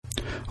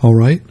All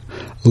right,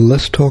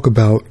 let's talk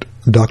about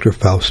Doctor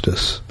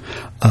Faustus.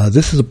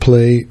 This is a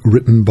play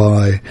written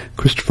by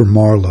Christopher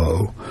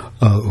Marlowe,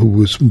 who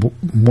was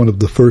one of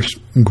the first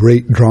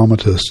great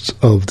dramatists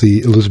of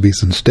the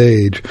Elizabethan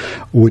stage,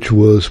 which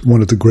was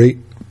one of the great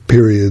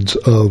periods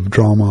of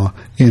drama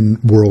in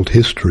world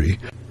history.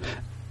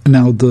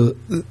 Now, the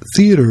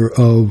theater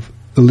of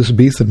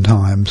Elizabethan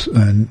times,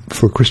 and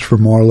for Christopher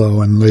Marlowe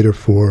and later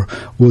for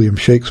William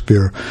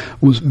Shakespeare,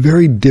 was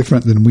very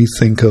different than we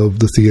think of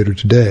the theater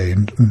today.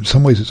 In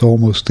some ways, it's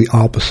almost the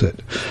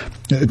opposite.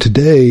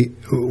 Today,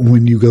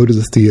 when you go to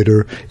the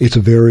theater, it's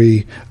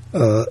very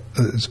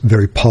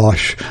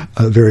posh,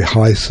 very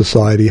high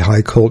society,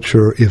 high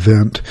culture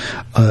event.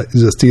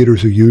 The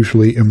theaters are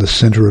usually in the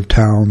center of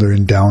town. They're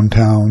in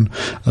downtown.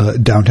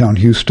 Downtown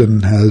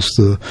Houston has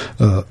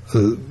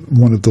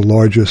one of the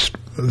largest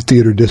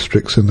theater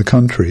districts in the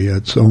country.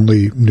 It's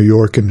only New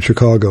York and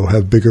Chicago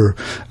have bigger,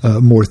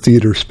 more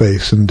theater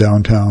space in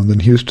downtown than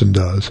Houston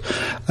does.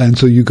 And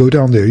so you go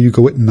down there, you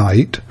go at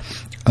night.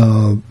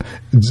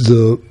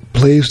 The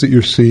plays that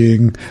you're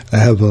seeing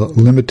have a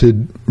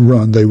limited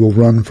run. They will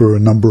run for a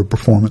number of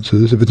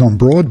performances. If it's on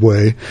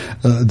Broadway,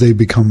 they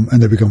become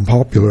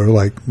popular,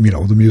 like,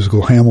 the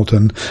musical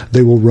Hamilton.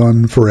 They will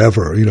run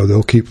forever.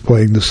 They'll keep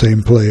playing the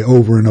same play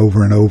over and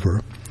over and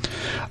over.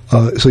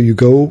 So you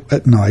go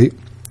at night,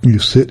 you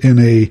sit in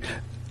a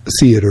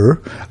theater,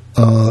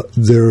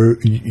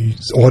 the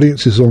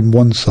audience is on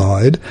one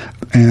side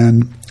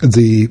and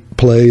the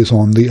play is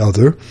on the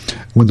other.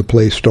 When the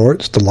play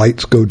starts, the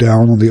lights go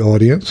down on the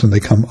audience and they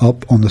come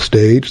up on the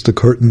stage, the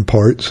curtain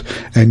parts,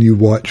 and you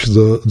watch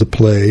the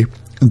play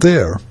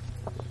there.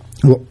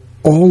 Well,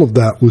 all of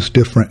that was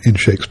different in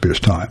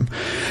Shakespeare's time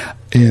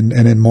and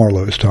in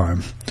Marlowe's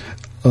time.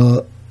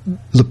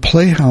 The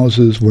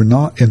playhouses were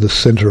not in the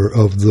center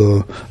of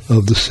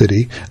the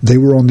city. They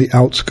were on the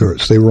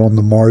outskirts. They were on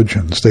the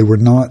margins. They were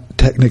not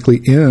technically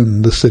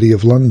in the city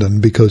of London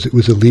because it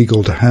was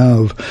illegal to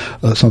have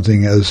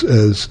something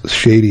as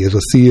shady as a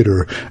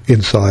theater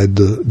inside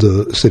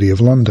the city of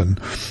London.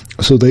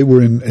 So they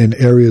were in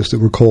areas that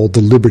were called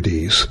the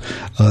Liberties.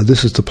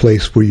 This is the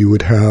place where you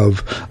would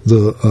have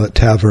the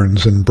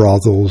taverns and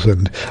brothels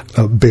and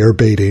bear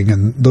baiting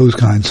and those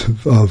kinds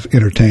of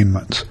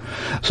entertainments.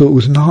 So it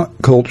was not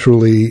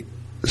culturally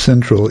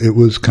central. It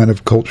was kind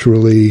of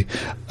culturally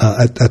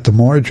at the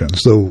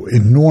margins, though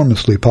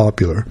enormously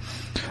popular.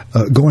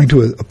 Going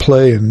to a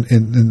play in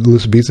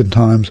Elizabethan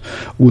times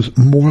was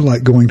more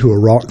like going to a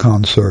rock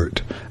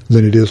concert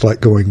than it is like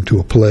going to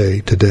a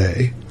play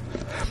today.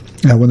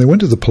 Now, when they went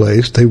to the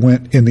plays, they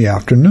went in the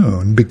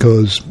afternoon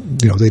because,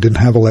 they didn't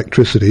have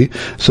electricity,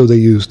 so they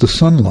used the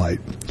sunlight.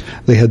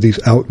 They had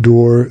these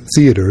outdoor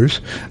theaters,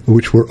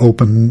 which were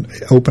open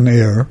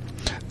air,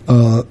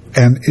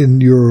 and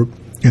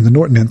in the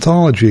Norton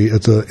Anthology,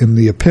 in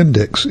the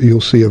appendix, you'll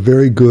see a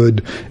very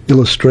good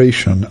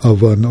illustration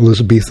of an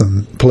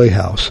Elizabethan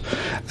playhouse.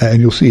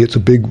 And you'll see it's a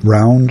big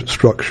round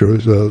structure,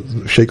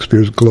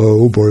 Shakespeare's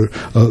Globe or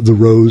the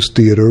Rose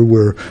Theater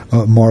where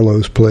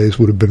Marlowe's plays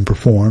would have been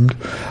performed.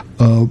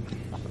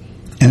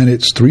 And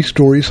it's 3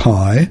 stories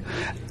high,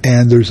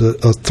 and there's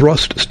a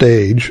thrust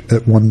stage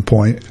at one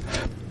point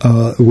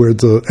where at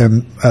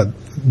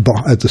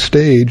the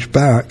stage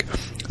back,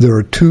 there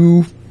are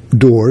 2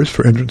 doors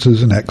for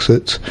entrances and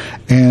exits,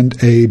 and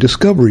a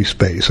discovery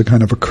space, a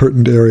kind of a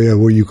curtained area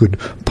where you could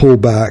pull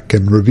back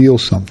and reveal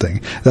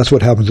something. That's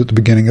what happens at the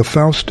beginning of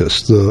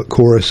Faustus. The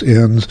chorus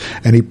ends,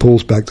 and he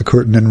pulls back the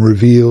curtain and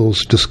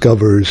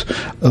discovers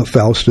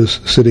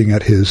Faustus sitting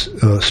at his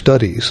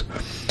studies.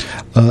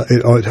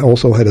 It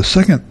also had a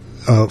second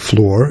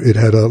floor. It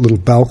had a little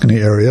balcony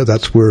area.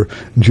 That's where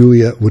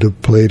Juliet would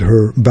have played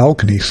her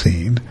balcony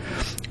scene.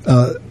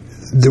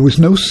 There was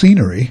no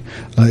scenery.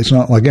 It's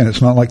not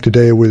like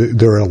today where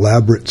there are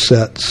elaborate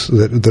sets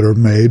that are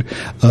made.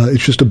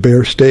 It's just a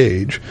bare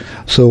stage.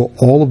 So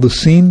all of the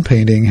scene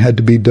painting had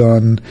to be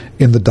done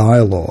in the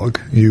dialogue.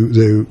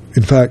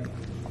 In fact,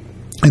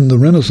 in the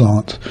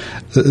Renaissance,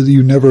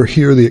 you never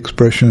hear the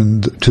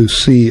expression to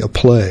see a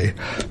play.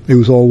 It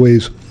was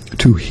always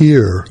to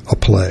hear a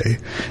play.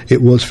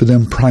 It was for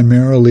them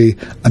primarily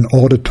an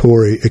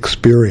auditory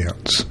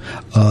experience.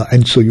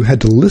 And so you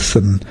had to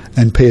listen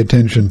and pay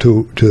attention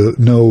to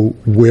know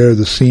where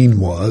the scene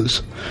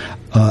was.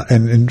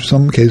 And in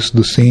some cases,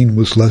 the scene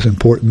was less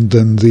important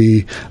than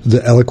the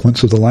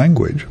eloquence of the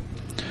language.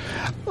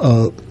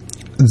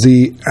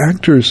 The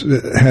actors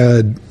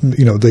had,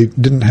 they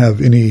didn't have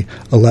any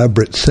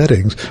elaborate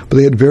settings, but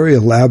they had very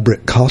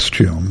elaborate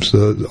costumes.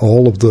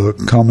 All of the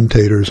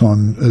commentators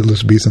on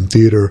Elizabethan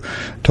theater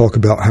talk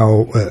about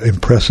how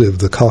impressive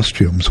the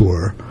costumes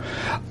were.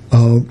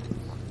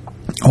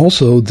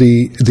 Also,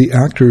 the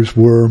actors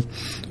were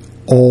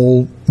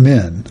all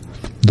men.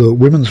 The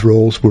women's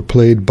roles were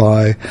played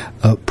by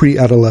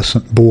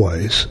pre-adolescent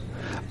boys.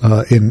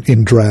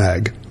 in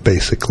drag,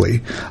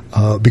 basically,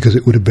 because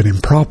it would have been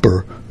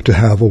improper to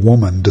have a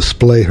woman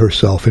display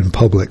herself in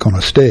public on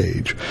a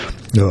stage.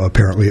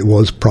 Apparently it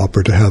was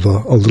proper to have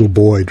a little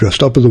boy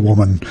dressed up as a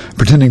woman,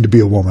 pretending to be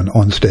a woman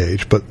on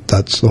stage, but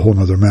that's a whole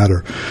other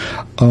matter.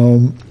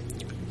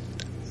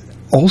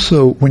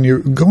 Also, when you're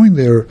going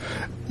there,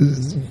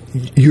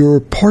 you're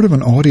part of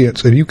an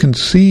audience, and you can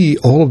see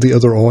all of the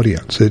other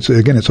audience. It's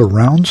a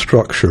round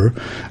structure,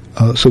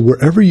 so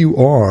wherever you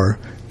are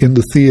in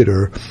the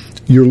theater,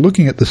 you're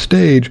looking at the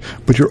stage,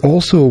 but you're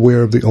also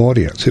aware of the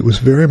audience. It was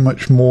very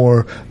much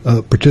more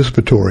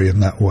participatory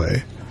in that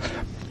way.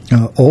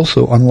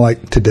 Also,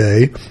 unlike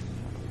today,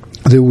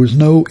 there was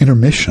no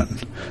intermission.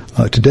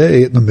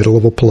 Today, in the middle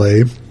of a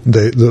play,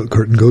 the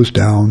curtain goes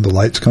down, the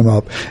lights come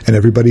up, and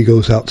everybody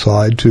goes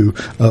outside to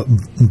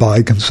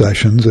buy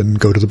concessions and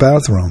go to the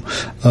bathroom.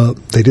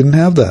 They didn't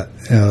have that.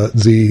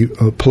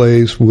 The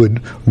plays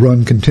would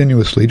run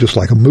continuously, just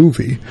like a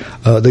movie.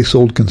 They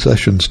sold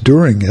concessions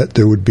during it.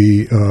 There would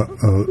be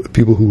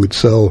people who would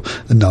sell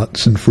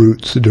nuts and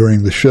fruits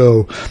during the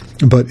show,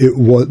 but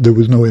there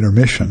was no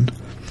intermission.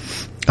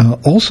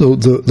 Also,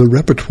 the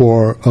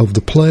repertoire of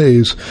the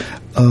plays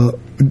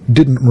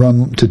didn't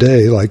run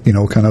today like,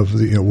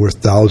 worth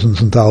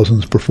thousands and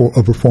thousands of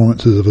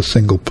performances of a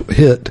single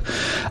hit.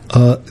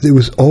 There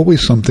was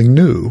always something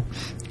new.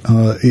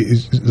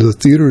 The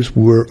theaters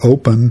were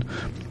open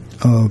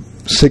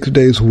 6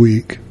 days a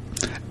week,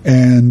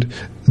 and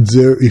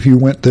if you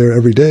went there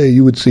every day,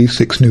 you would see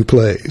 6 new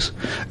plays.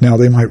 Now,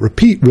 they might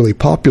repeat really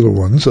popular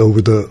ones over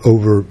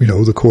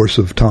the course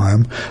of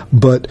time,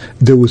 but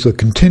there was a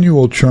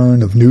continual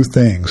churn of new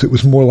things. It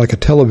was more like a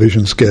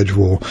television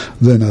schedule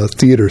than a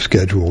theater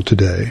schedule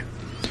today.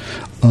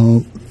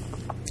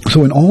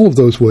 So in all of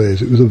those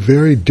ways, it was a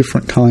very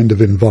different kind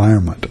of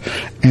environment.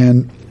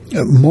 And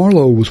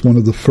Marlowe was one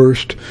of the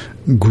first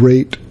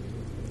great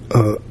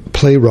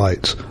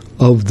playwrights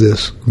of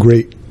this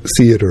great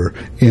theater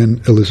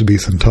in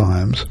Elizabethan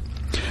times.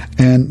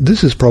 And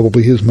this is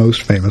probably his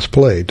most famous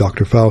play,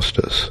 Doctor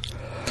Faustus.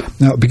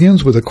 Now, it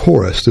begins with a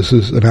chorus. This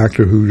is an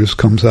actor who just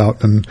comes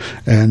out and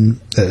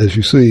as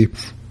you see,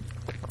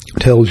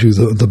 tells you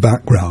the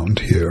background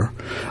here.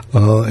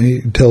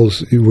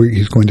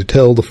 He's going to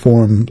tell the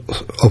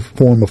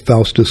form of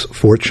Faustus'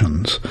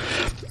 fortunes,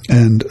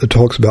 and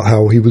talks about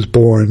how he was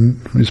born,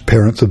 his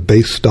parents of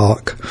base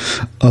stock.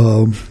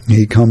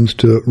 He comes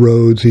to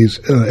Rhodes. He's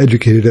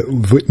educated at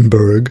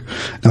Wittenberg.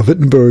 Now,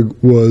 Wittenberg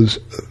was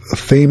a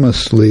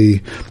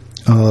famously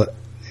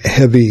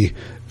heavy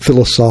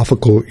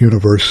philosophical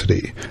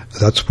university.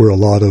 That's where a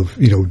lot of,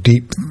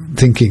 deep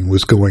thinking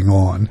was going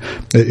on.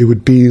 It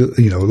would be,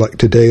 like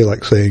today,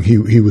 like saying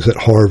he was at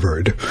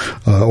Harvard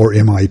or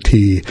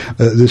MIT.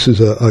 This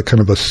is a kind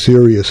of a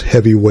serious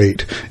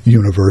heavyweight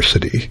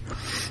university.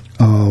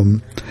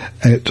 And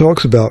it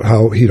talks about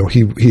how,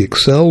 he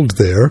excelled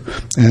there,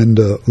 and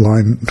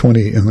line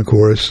 20 in the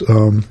chorus,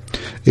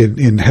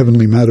 in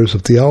heavenly matters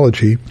of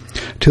theology,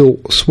 till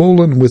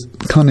swollen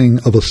with cunning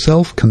of a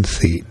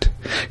self-conceit,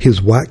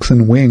 his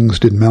waxen wings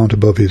did mount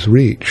above his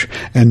reach,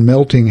 and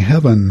melting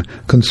heaven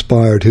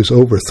conspired his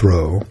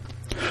overthrow.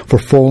 For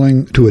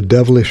falling to a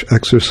devilish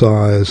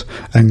exercise,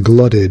 and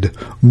glutted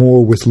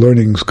more with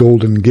learning's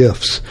golden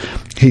gifts,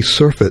 he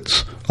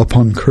surfeits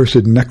upon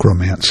cursed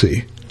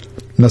necromancy.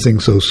 Nothing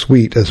so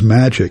sweet as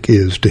magic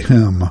is to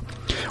him,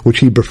 which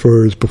he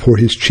prefers before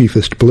his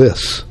chiefest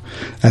bliss,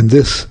 and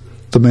this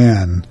the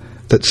man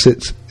that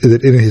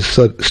in his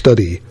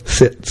study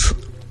sits.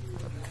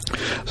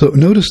 So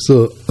notice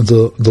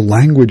the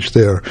language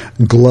there: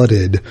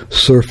 glutted,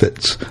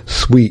 surfeits,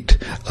 sweet.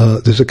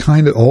 There's a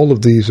kind of, all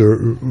of these are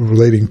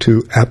relating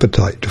to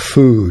appetite, to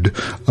food,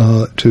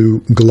 to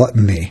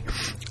gluttony.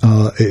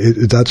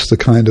 That's the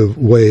kind of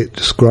way it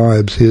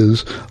describes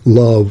his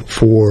love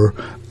for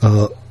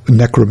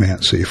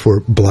necromancy,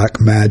 for black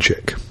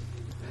magic.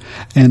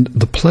 And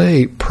the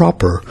play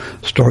proper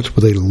starts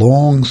with a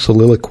long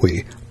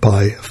soliloquy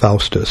by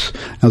Faustus.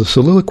 Now, the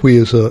soliloquy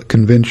is a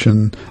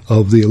convention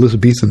of the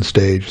Elizabethan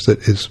stage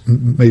that is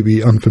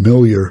maybe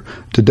unfamiliar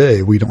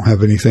today. We don't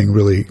have anything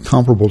really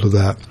comparable to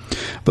that.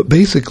 But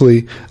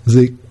basically,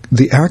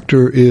 the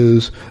actor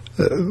is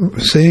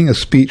saying a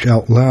speech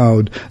out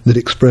loud that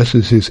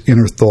expresses his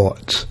inner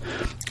thoughts.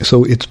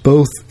 So it's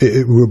both,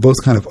 we're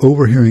both kind of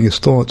overhearing his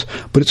thoughts,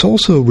 but it's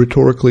also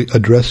rhetorically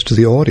addressed to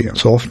the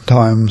audience.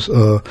 Oftentimes,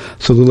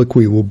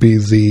 soliloquy will be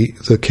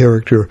the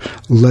character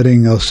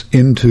letting us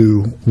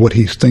into what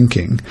he's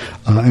thinking.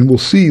 And we'll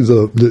see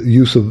the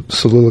use of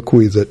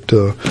soliloquy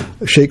that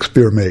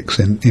Shakespeare makes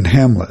in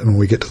Hamlet when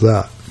we get to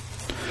that.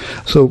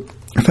 So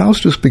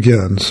Faustus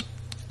begins.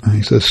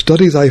 He says,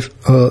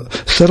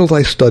 settle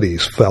thy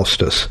studies,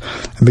 Faustus,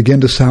 and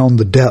begin to sound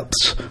the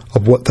depths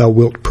of what thou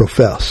wilt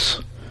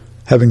profess,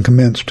 having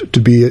commenced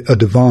to be a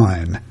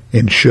divine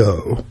in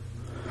show.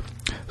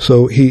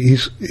 So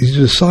he's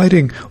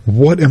deciding,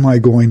 what am I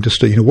going to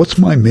study? What's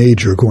my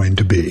major going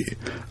to be?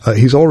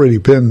 He's already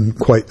been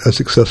quite a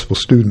successful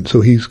student,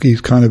 so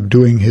he's kind of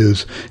doing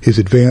his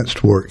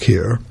advanced work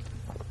here.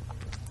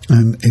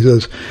 And he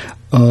says,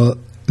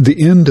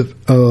 the end of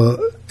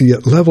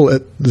level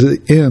at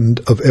the end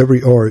of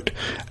every art,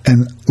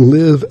 and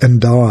live and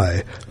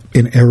die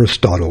in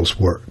Aristotle's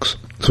works.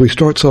 So he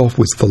starts off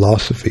with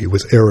philosophy,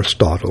 with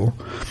Aristotle,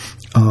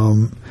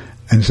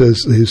 and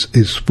says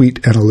his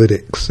sweet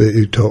analytics.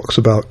 He talks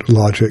about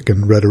logic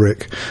and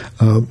rhetoric.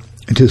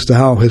 "'Tis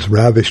thou has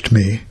ravished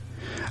me,"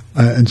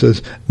 and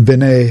says,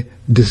 "Bene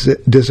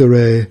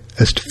desire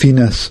est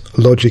finis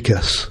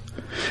logicus,"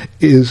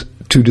 is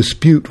to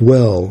dispute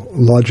well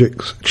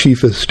logic's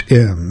chiefest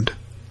end.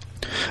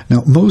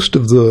 Now, most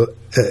of the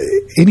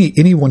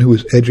anyone who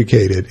was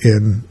educated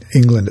in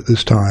England at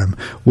this time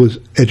was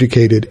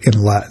educated in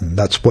Latin.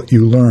 That's what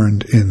you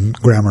learned in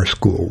grammar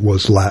school,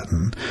 was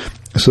Latin.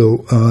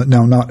 So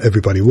now not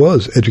everybody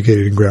was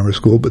educated in grammar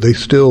school, but they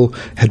still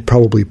had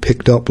probably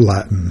picked up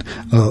Latin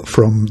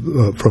from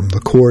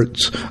the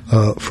courts,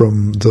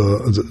 from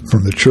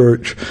the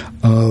church.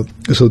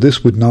 So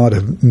this would not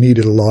have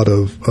needed a lot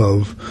of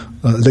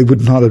they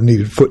would not have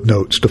needed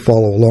footnotes to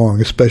follow along,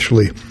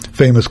 especially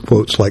famous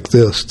quotes like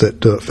this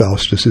that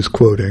Faustus is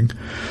quoting.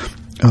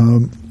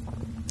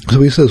 So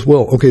he says,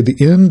 well, okay, the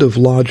end of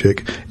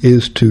logic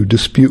is to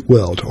dispute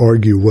well, to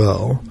argue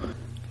well.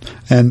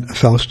 And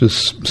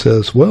Faustus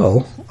says,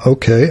 well,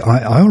 okay,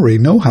 I already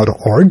know how to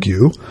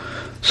argue.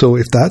 So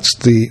if that's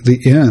the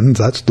end,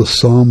 that's the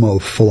sum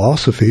of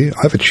philosophy,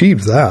 I've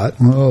achieved that.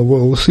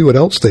 Well, let's see what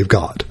else they've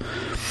got.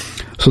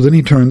 So then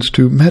he turns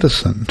to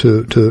medicine,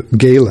 to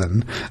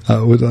Galen,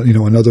 with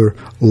another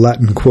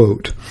Latin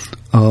quote,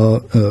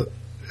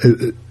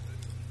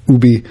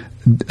 ubi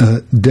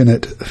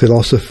denet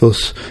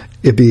philosophus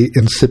ibi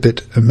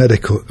incipit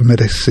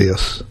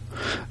medicius.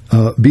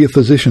 Be a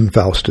physician,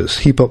 Faustus,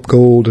 heap up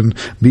gold and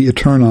be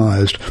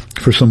eternized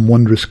for some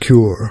wondrous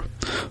cure.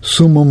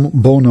 Summum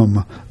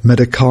bonum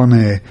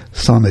medicane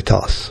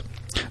sanitas.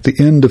 The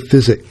end of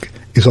physic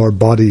is our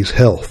body's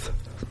health.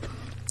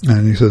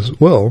 And he says,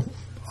 well,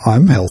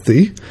 I'm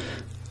healthy.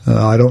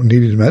 I don't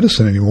need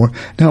medicine anymore.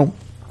 Now,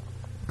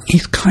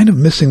 he's kind of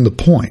missing the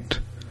point,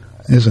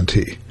 isn't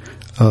he?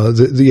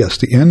 Yes,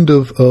 the end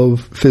of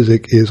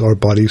physic is our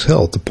body's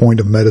health. The point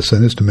of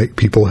medicine is to make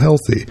people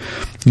healthy.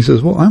 He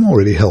says, well, I'm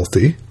already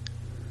healthy,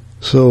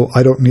 so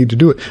I don't need to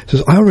do it. He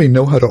says, I already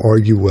know how to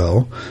argue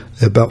well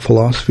about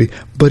philosophy,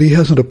 but he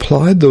hasn't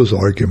applied those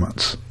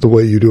arguments the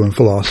way you do in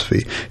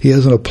philosophy. He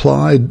hasn't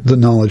applied the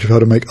knowledge of how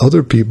to make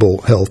other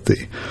people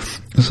healthy.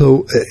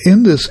 So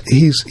in this,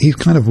 he's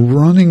kind of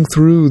running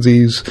through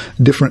these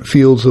different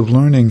fields of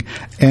learning,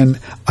 and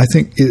I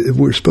think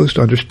we're supposed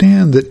to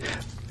understand that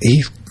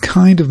he's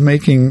kind of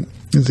making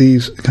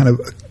these kind of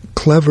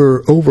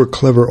over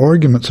clever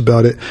arguments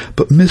about it,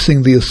 but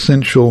missing the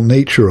essential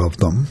nature of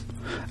them.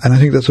 And I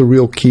think that's a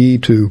real key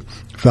to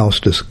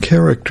Faustus'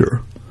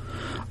 character.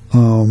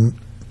 And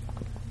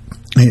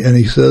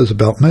he says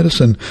about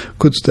medicine,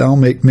 couldst thou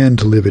make men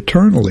to live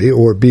eternally,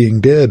 or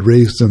being dead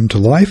raise them to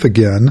life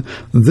again,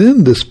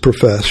 then this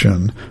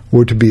profession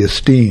were to be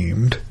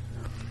esteemed.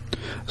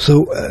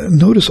 So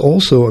notice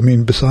also,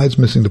 besides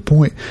missing the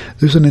point,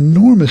 there's an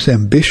enormous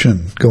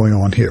ambition going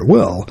on here.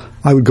 Well,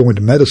 I would go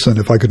into medicine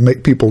if I could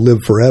make people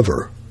live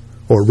forever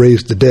or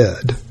raise the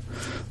dead.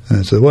 And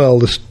I said, well,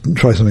 let's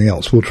try something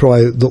else. We'll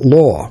try the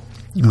law,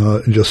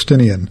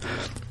 Justinian.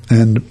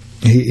 And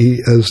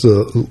he has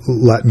the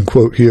Latin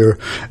quote here,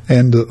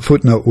 and the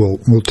footnote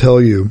will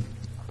tell you,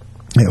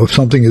 if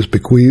something is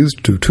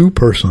bequeathed to two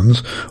persons,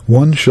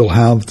 one shall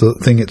have the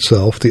thing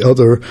itself, the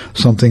other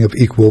something of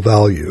equal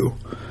value.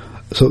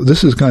 So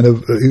this is kind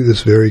of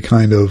this very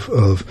kind of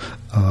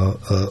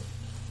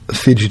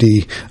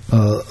fidgety,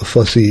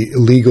 fussy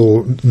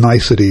legal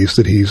niceties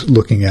that he's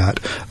looking at.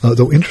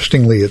 Though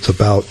interestingly, it's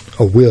about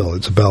a will.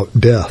 It's about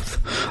death.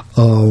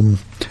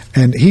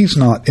 And he's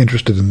not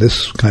interested in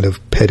this kind of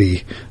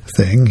petty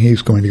thing.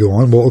 He's going to go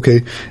on. Well,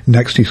 okay,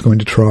 next he's going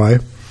to try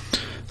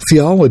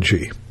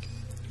theology.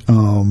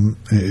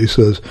 He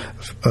says,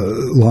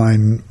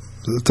 line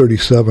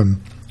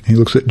 37, he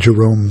looks at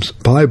Jerome's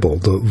Bible,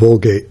 the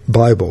Vulgate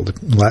Bible, the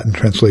Latin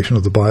translation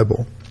of the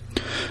Bible.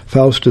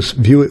 Faustus,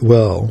 view it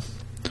well.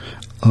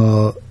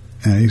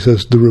 And he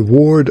says, the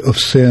reward of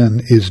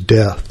sin is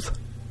death.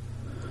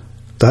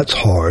 That's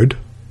hard.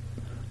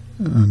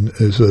 And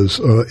it says,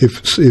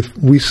 if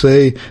we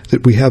say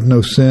that we have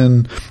no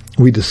sin,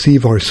 we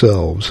deceive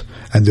ourselves,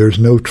 and there's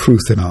no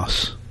truth in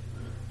us.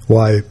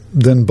 Why,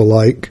 then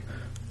belike,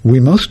 we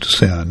must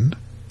sin,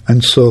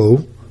 and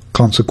so,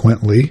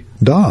 consequently,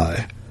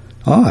 die.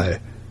 Aye,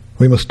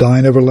 we must die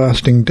an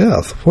everlasting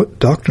death. What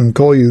doctrine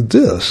call you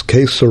this?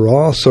 Que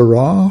sera,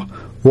 sera?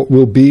 What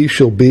will be,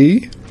 shall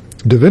be?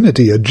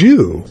 Divinity, a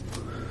Jew.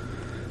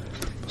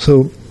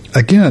 So,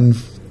 again,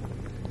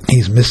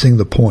 he's missing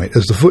the point.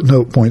 As the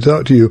footnote points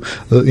out to you,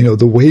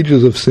 the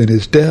wages of sin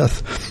is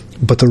death,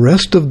 but the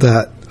rest of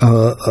that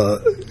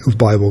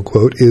Bible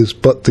quote is,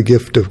 but the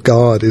gift of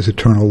God is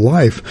eternal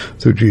life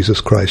through Jesus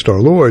Christ our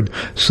Lord.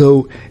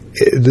 So,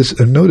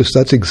 notice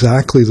that's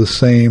exactly the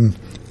same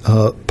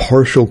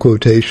partial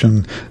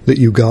quotation that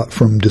you got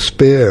from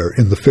Despair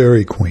in The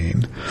Fairy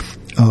Queen.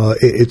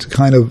 It's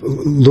kind of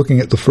looking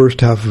at the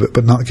first half of it,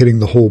 but not getting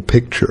the whole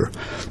picture.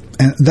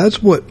 And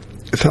that's what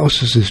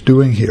Faustus is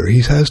doing here.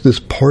 He has this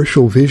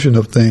partial vision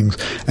of things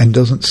and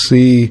doesn't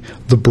see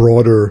the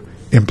broader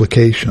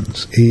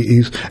implications.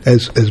 He's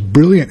as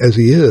brilliant as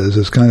he is,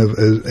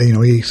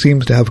 he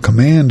seems to have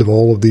command of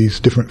all of these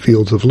different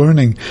fields of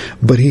learning,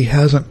 but he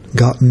hasn't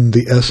gotten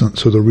the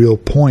essence or the real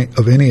point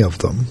of any of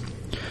them.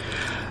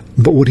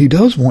 But what he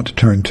does want to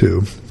turn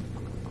to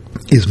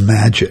is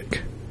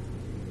magic.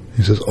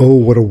 He says, "Oh,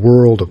 what a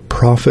world of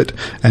profit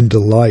and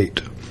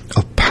delight,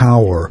 of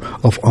power,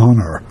 of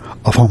honor,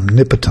 of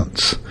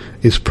omnipotence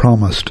is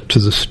promised to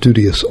the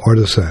studious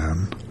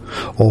artisan.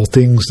 All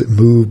things that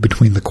move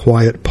between the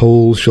quiet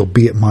poles shall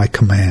be at my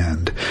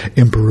command.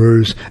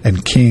 Emperors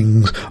and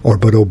kings are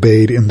but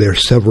obeyed in their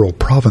several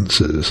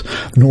provinces,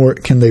 nor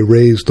can they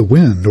raise the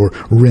wind or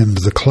rend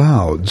the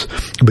clouds.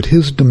 But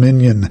his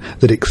dominion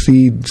that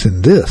exceeds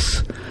in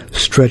this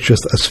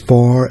stretcheth as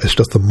far as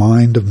doth the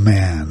mind of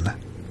man.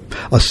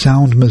 A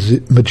sound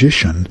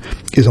magician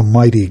is a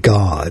mighty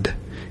god.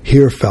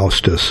 Here,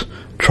 Faustus,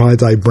 try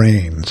thy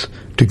brains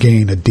to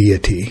gain a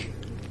deity."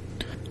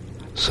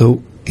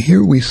 So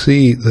here we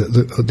see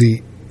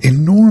the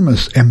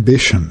enormous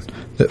ambition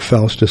that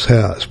Faustus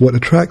has. What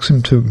attracts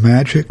him to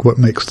magic, what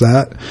makes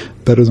that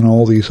better than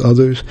all these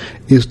others,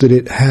 is that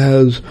it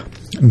has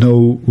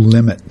no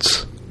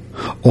limits.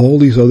 All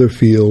these other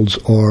fields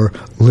are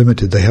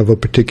limited. They have a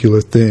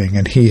particular thing,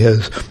 and he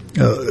has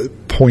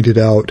pointed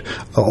out,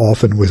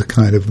 often with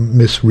kind of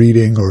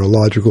misreading or a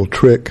logical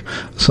trick,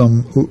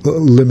 some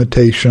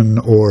limitation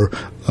or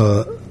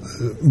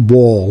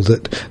wall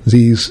that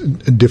these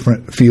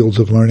different fields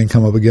of learning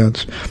come up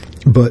against.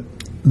 But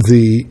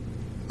the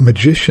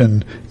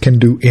magician can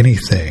do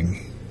anything.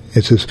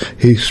 It says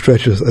he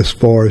stretches as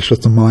far as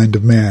just the mind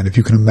of man. If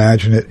you can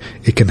imagine it,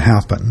 it can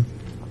happen.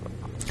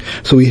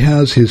 So he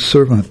has his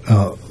servant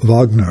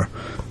Wagner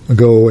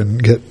go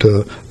and get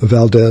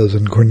Valdez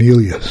and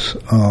Cornelius,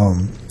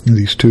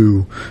 these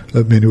two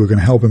men who are going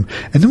to help him.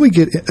 And then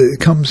it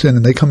comes in,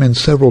 and they come in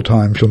several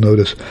times, you'll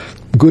notice,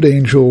 good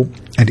angel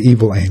and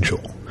evil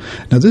angel.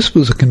 Now, this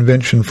was a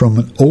convention from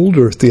an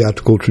older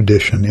theatrical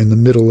tradition in the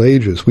Middle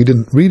Ages. We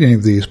didn't read any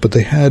of these, but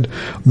they had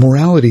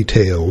morality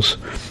tales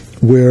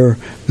where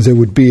there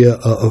would be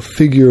a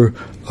figure,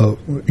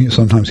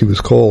 sometimes he was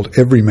called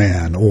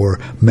everyman or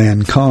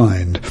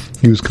mankind.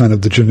 He was kind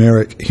of the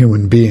generic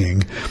human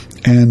being,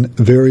 and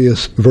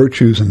various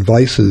virtues and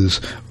vices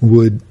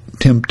would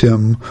tempt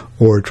him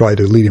or try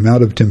to lead him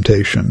out of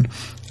temptation.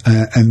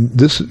 And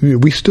this,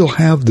 we still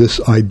have this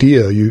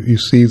idea. You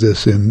see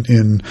this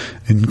in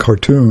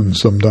cartoons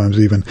sometimes,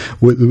 even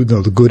with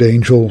the good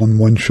angel on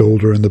one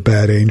shoulder and the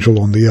bad angel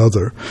on the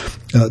other.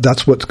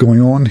 That's what's going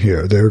on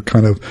here. They're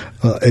kind of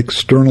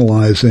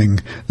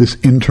externalizing this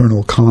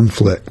internal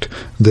conflict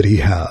that he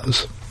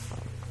has.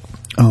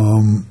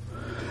 And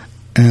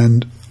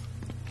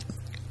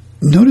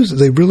notice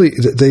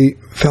that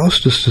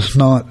Faustus does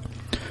not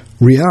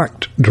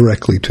react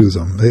directly to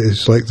them.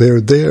 It's like they're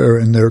there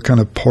and they're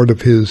kind of part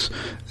of his,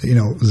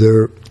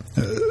 they're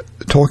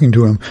talking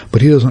to him,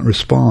 but he doesn't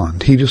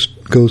respond. He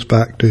just goes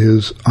back to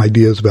his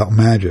ideas about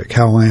magic,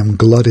 how I am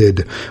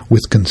glutted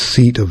with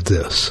conceit of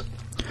this.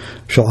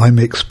 Shall I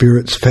make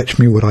spirits fetch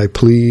me what I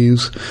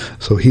please?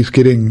 So he's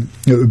getting,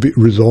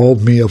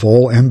 resolve me of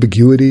all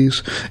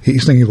ambiguities.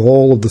 He's thinking of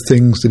all of the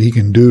things that he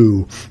can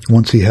do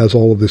once he has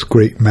all of this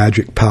great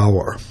magic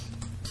power.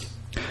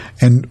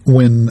 And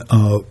when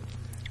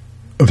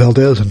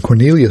Valdez and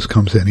Cornelius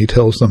comes in, he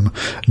tells them,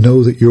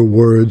 "Know that your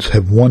words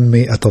have won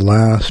me at the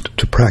last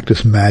to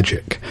practice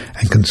magic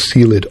and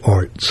concealed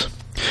arts.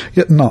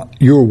 Yet not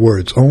your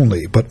words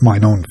only, but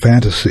mine own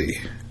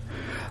fantasy."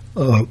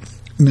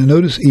 Now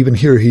notice even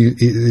here,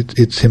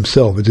 it's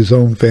himself, it's his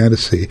own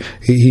fantasy.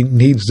 He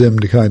needs them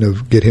to kind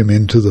of get him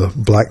into the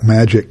black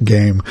magic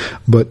game,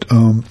 but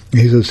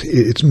he says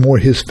it's more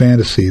his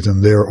fantasy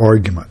than their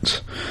arguments.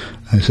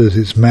 And he says,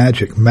 it's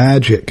magic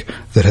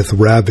that hath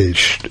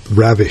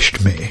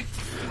ravished me.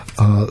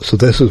 So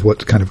this is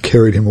what kind of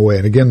carried him away.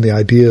 And again, the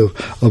idea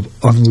of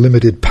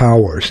unlimited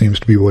power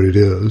seems to be what it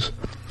is.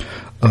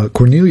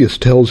 Cornelius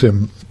tells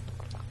him,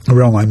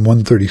 around line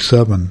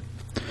 137,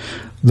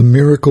 "The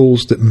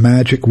miracles that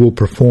magic will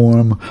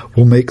perform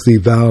will make thee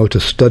vow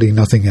to study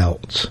nothing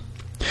else.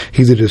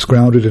 He that is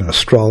grounded in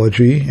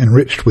astrology,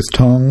 enriched with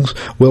tongues,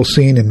 well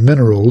seen in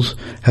minerals,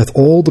 hath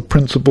all the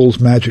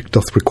principles magic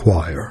doth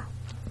require."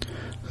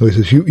 So he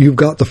says, you've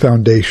got the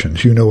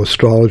foundations. You know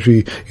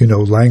astrology, you know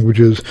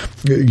languages,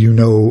 you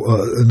know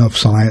enough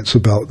science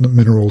about the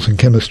minerals and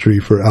chemistry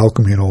for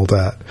alchemy and all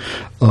that.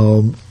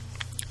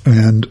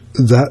 And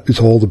that is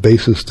all the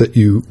basis that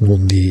you will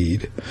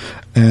need.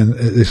 And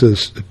he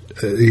says,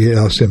 he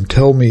asks him,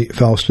 "Tell me,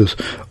 Faustus,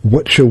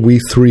 what shall we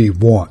three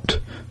want?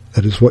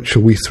 That is, what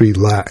shall we three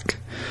lack?"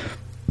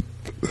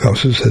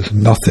 Faustus says,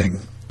 "Nothing.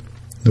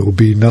 There will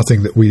be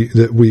nothing that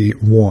we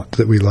want,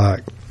 that we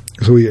lack."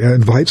 So he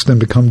invites them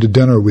to come to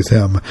dinner with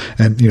him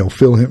and,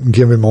 fill him,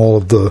 give him all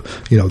of the,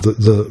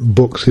 the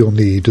books he'll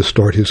need to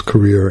start his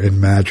career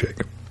in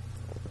magic.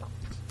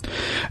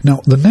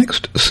 Now, the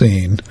next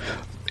scene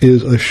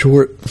is a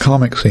short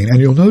comic scene, and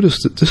you'll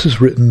notice that this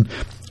is written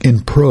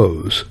in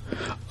prose.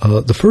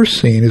 The first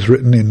scene is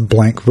written in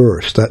blank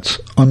verse. That's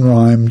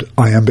unrhymed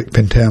iambic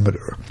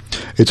pentameter.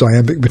 It's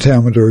iambic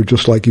pentameter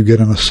just like you get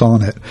in a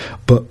sonnet,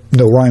 but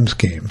no rhyme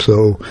scheme.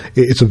 So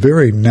it's a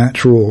very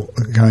natural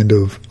kind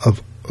of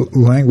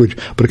language,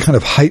 but a kind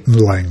of heightened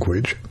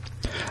language.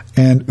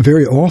 And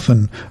very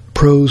often,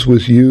 prose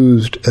was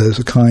used as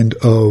a kind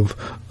of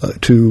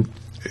to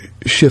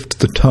shift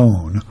the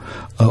tone.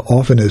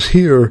 Often as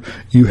here,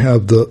 you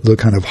have the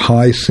kind of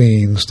high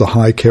scenes, the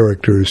high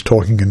characters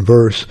talking in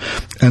verse,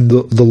 and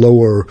the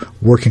lower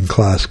working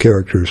class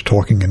characters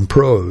talking in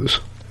prose.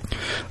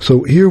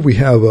 So here we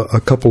have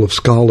a couple of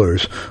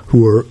scholars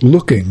who are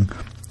looking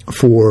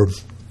for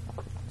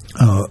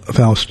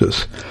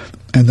Faustus,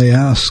 and they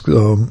ask,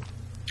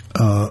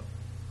 how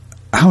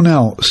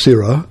now,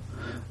 Sirrah?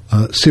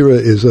 Sirrah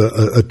is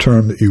a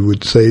term that you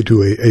would say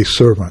to a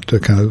servant, a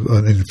kind of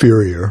an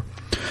inferior.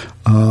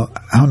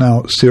 How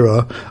now,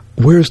 Sirrah,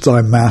 where's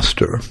thy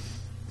master?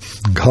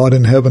 God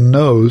in heaven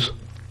knows.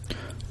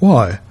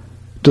 Why?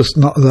 Dost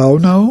not thou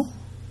know?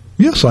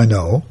 Yes, I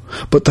know,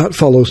 but that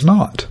follows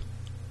not.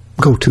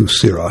 Go to,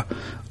 Sirrah,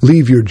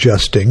 leave your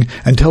jesting,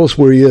 and tell us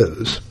where he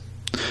is.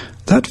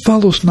 That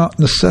follows not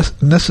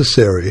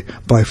necessary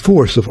by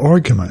force of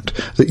argument,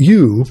 that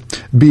you,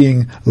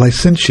 being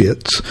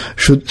licentiates,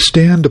 should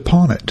stand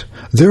upon it.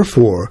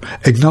 Therefore,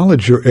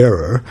 acknowledge your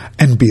error,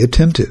 and be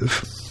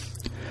attentive.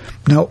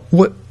 Now,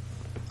 what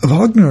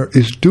Wagner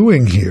is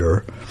doing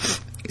here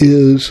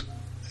is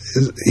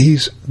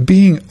he's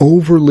being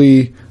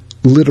overly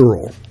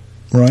literal,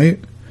 right?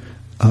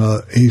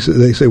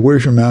 They say,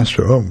 where's your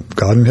master? Oh,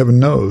 God in heaven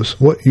knows.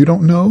 What, you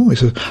don't know? He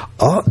says,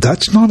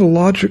 that's not a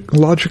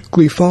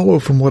logically follow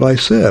from what I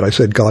said. I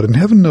said, God in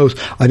heaven knows.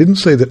 I didn't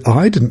say that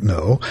I didn't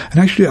know, and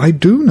actually I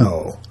do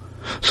know.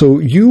 So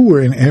you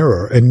were in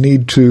error and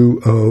need to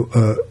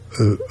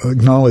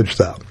acknowledge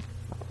that.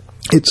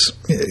 It's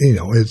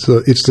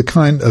the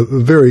kind of a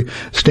very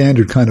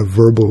standard kind of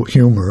verbal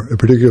humor,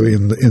 particularly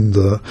in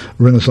the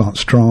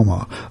Renaissance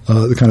drama,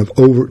 the kind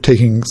of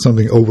taking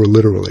something over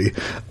literally.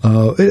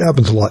 It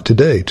happens a lot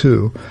today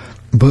too,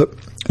 but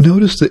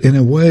notice that in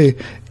a way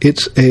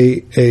it's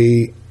a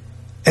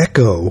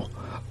echo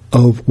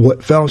of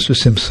what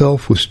Faustus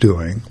himself was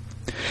doing.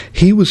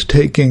 He was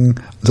taking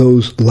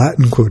those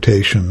Latin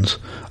quotations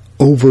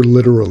over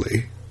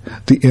literally.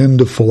 The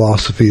end of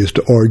philosophy is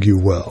to argue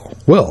well.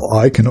 Well,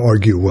 I can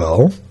argue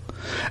well.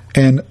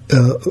 And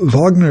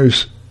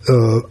Wagner's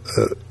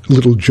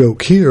little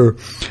joke here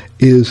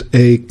is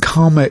a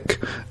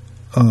comic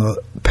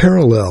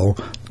parallel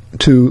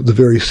to the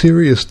very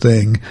serious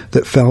thing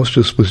that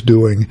Faustus was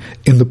doing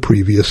in the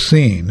previous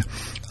scene.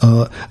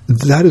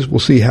 That is, we'll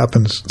see,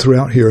 happens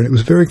throughout here, and it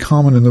was very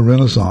common in the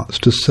Renaissance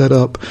to set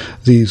up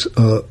these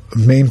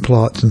main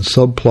plots and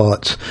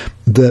subplots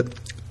that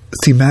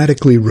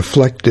thematically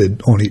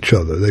reflected on each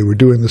other. They were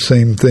doing the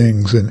same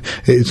things, and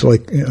it's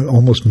like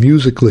almost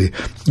musically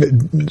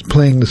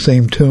playing the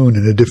same tune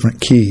in a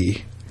different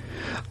key.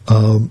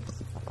 And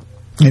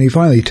he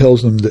finally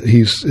tells them that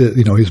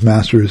his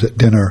master is at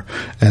dinner,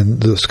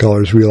 and the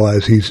scholars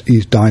realize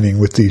he's dining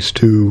with these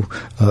two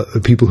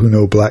people who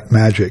know black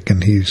magic,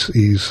 and he's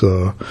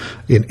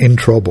in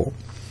trouble.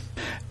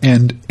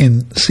 And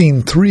in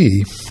scene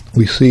 3,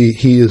 we see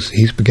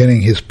he's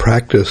beginning his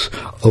practice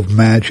of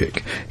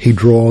magic. He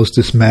draws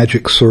this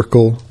magic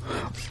circle,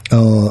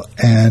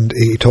 and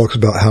he talks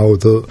about how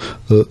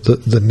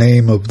the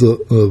name of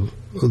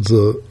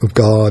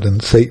God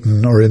and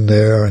Satan are in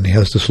there, and he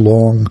has this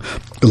long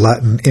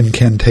Latin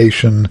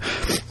incantation,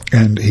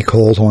 and he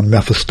calls on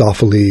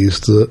Mephistopheles,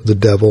 the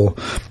devil,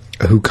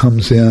 who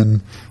comes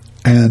in,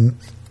 and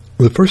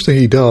the first thing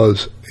he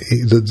does,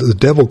 the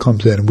devil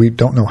comes in, and we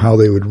don't know how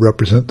they would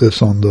represent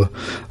this on the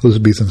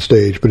Elizabethan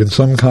stage, but in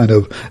some kind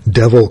of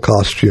devil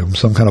costume,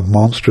 some kind of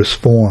monstrous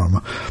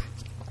form.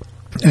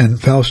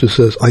 And Faustus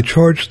says, I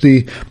charge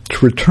thee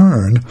to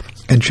return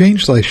and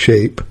change thy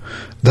shape.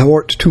 Thou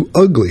art too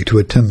ugly to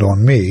attend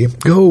on me.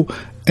 Go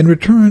and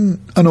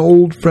return an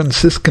old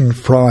Franciscan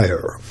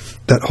friar.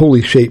 That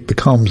holy shape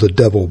becomes a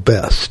devil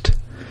best.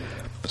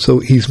 So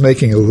he's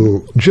making a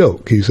little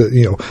joke. He said,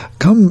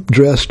 come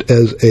dressed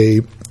as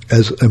a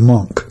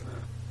monk,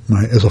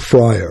 right, as a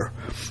friar,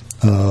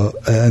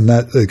 and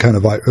that kind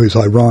of is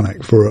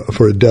ironic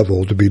for a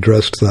devil to be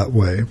dressed that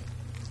way.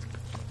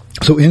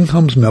 So in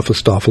comes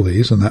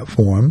Mephistopheles in that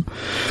form,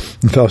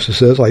 and Faustus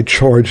says, I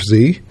charge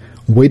thee,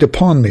 wait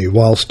upon me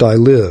whilst I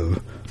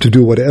live, to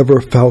do whatever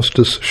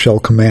Faustus shall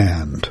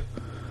command.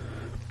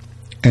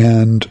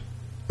 And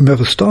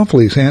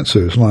Mephistopheles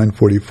answers, line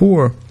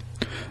 44,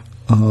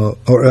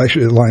 or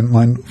actually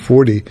line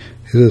 40,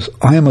 he says,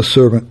 I am a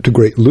servant to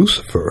great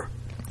Lucifer,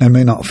 and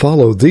may not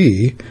follow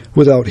thee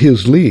without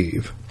his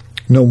leave.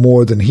 No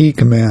more than he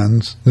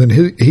commands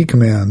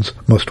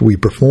must we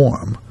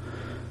perform.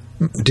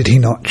 Did he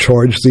not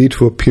charge thee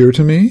to appear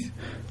to me?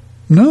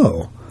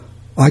 No,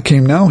 I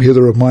came now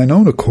hither of mine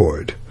own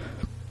accord.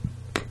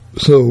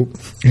 So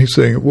he's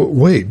saying,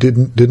 wait,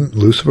 didn't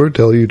Lucifer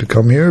tell you to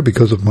come here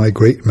because of my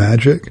great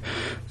magic?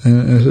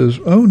 And he says,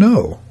 oh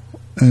no.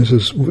 And he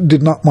says,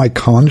 did not my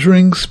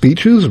conjuring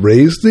speeches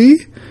raise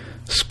thee?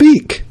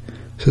 Speak.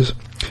 He says,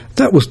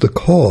 that was the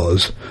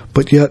cause,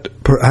 but yet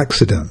per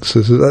accidents.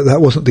 That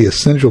wasn't the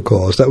essential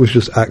cause. That was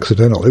just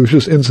accidental. It was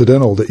just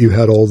incidental that you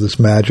had all this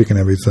magic and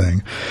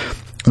everything.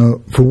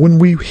 For when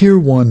we hear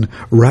one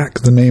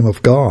rack the name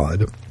of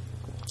God,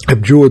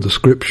 abjure the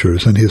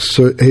Scriptures and his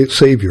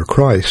Savior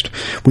Christ,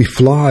 we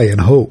fly in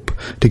hope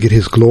to get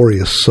his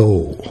glorious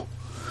soul.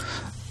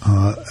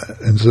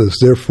 And says,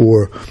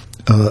 therefore,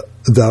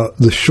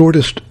 the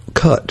shortest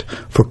cut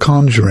for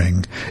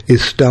conjuring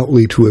is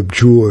stoutly to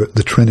abjure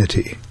the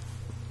Trinity.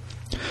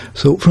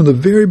 So from the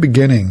very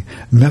beginning,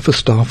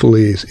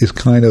 Mephistopheles is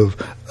kind of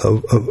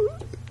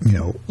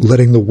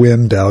letting the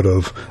wind out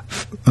of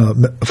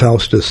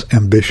Faustus'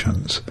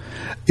 ambitions.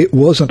 It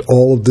wasn't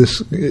all of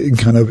this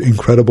kind of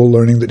incredible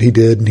learning that he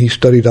did, and he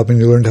studied up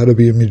and he learned how to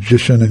be a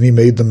magician, and he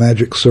made the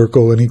magic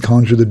circle, and he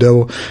conjured the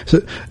devil.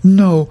 So,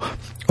 no,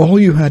 all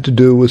you had to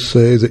do was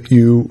say that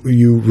you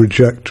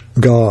reject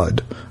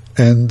God,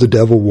 and the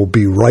devil will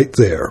be right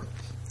there.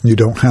 You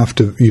don't have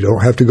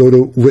to go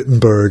to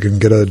Wittenberg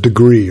and get a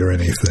degree or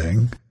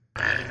anything.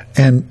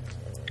 And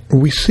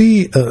we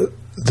see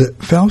that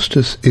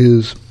Faustus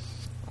is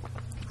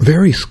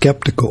very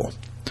skeptical.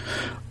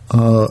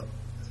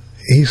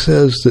 He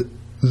says that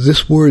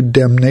this word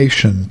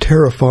damnation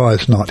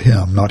terrifies not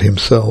him, not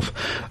himself,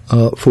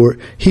 for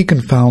he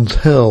confounds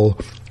hell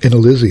in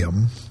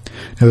Elysium.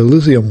 Now,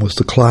 Elysium was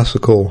the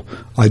classical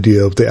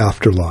idea of the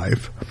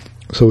afterlife.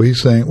 So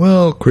he's saying,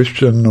 well,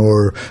 Christian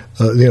or,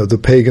 the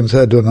pagans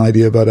had an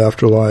idea about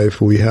afterlife.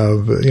 We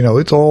have,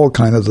 it's all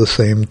kind of the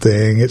same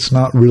thing. There's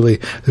not really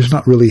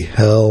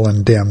hell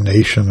and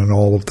damnation and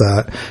all of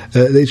that.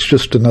 It's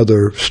just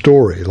another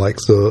story, like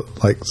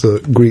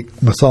the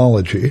Greek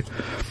mythology.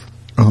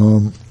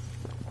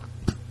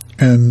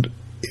 And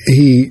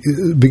he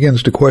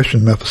begins to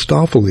question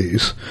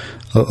Mephistopheles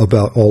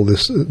about all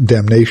this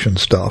damnation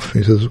stuff.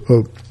 He says,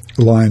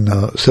 line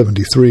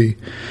 73,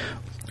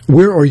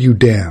 where are you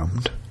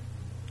damned,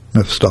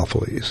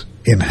 Mephistopheles?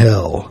 In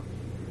hell.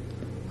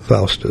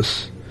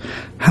 Faustus,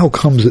 how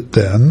comes it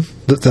then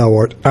that thou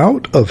art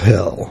out of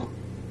hell?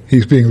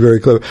 He's being very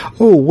clever.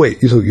 Oh,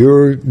 wait, so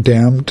you're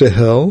damned to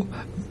hell?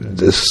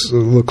 This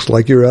looks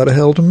like you're out of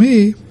hell to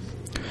me.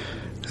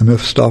 And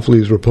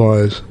Mephistopheles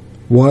replies,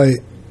 why,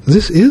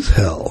 this is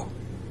hell,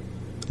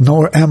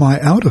 nor am I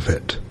out of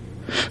it.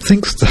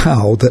 Thinkst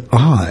thou that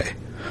I,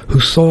 who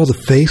saw the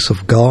face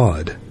of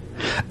God,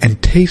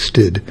 and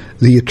tasted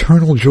the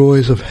eternal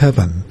joys of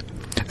heaven,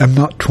 am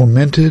not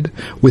tormented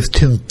with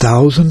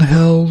 10,000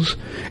 hells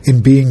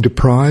in being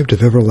deprived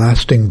of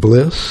everlasting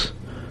bliss?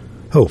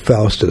 O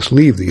Faustus,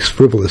 leave these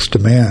frivolous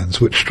demands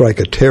which strike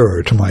a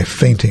terror to my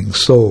fainting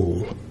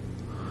soul.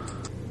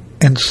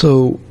 And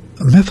so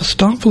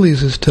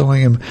Mephistopheles is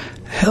telling him,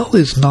 hell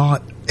is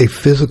not a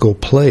physical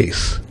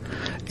place.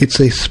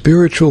 It's a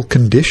spiritual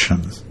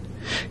condition.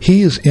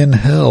 He is in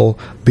hell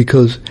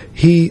because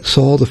he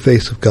saw the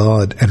face of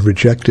God and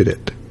rejected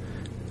it.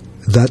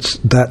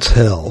 That's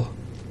hell.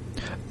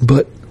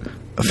 But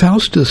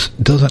Faustus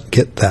doesn't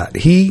get that.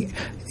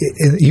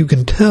 You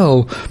can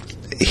tell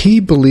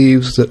he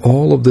believes that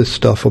all of this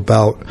stuff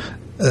about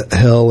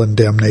hell and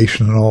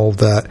damnation and all of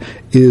that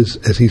is,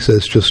 as he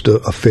says, just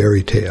a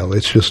fairy tale.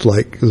 It's just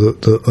like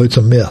it's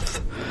a myth.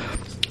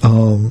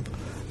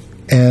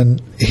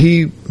 And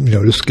he,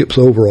 just skips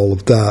over all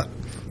of that.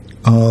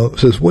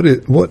 Says, what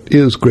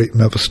is great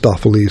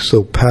Mephistopheles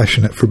so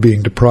passionate for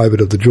being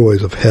deprived of the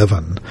joys of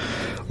heaven?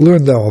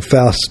 Learn thou of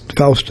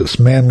Faustus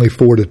manly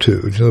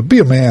fortitude. Be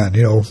a man,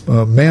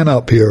 man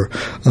up here.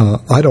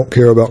 I don't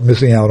care about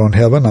missing out on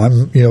heaven.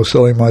 I'm,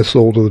 selling my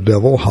soul to the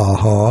devil. Ha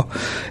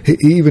ha.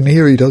 Even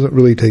here, he doesn't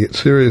really take it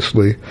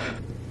seriously.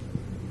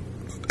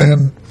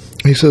 And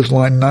he says,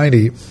 line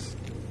 90,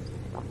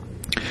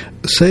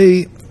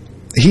 say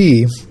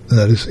he,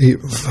 that is,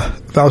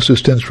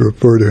 Faustus tends to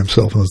refer to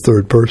himself in the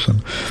third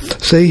person.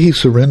 Say he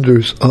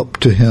surrenders up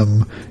to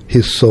him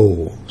his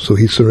soul. So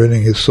he's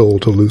surrendering his soul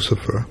to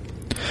Lucifer.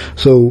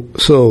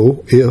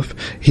 So if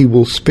he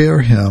will spare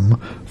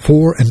him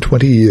 24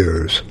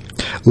 years,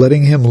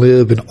 letting him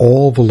live in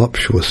all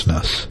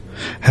voluptuousness,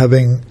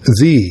 having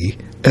thee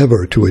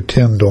ever to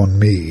attend on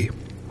me,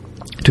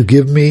 to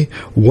give me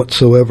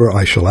whatsoever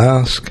I shall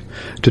ask,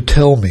 to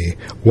tell me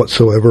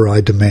whatsoever I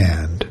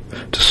demand,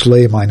 to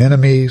slay mine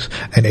enemies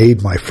and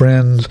aid my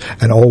friends,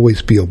 and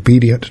always be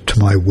obedient to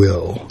my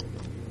will.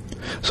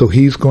 So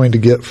he's going to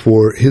get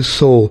for his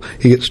soul,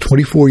 he gets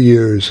 24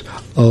 years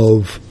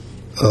of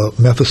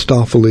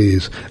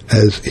Mephistopheles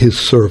as his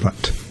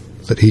servant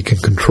that he can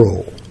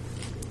control.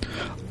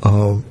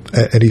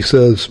 And he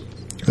says,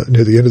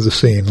 near the end of the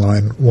scene,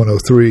 line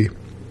 103,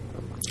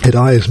 had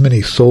I as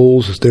many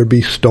souls as there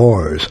be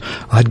stars,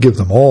 I'd give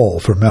them all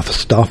for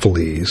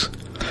Mephistopheles.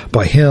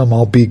 By him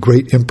I'll be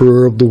great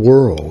emperor of the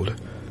world.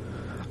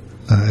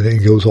 And he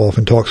goes off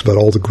and talks about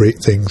all the great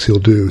things he'll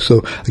do. So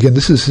again,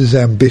 this is his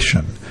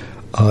ambition.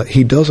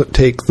 He doesn't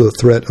take the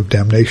threat of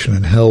damnation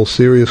and hell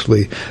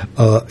seriously.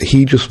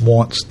 He just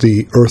wants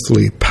the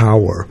earthly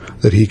power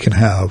that he can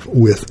have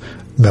with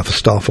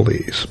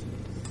Mephistopheles.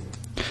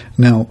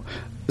 Now,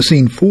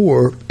 scene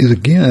 4 is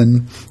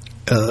again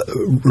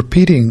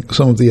repeating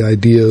some of the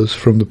ideas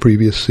from the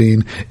previous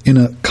scene in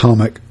a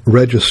comic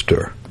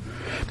register.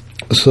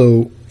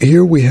 So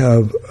here we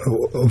have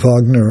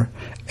Wagner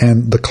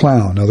and the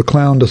clown. Now, the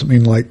clown doesn't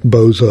mean like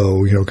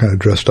bozo, kind of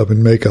dressed up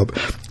in makeup.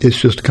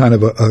 It's just kind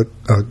of a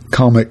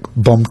comic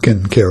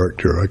bumpkin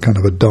character, a kind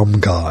of a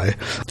dumb guy.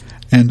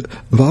 And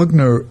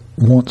Wagner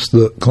wants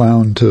the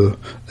clown to,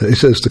 he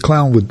says the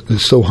clown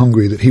is so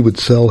hungry that he would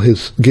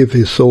give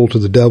his soul to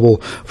the devil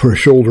for a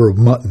shoulder of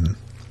mutton.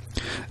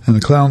 And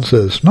the clown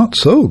says, "Not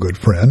so, good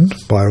friend,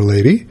 byre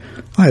lady.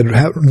 I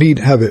need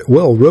have it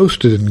well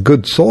roasted and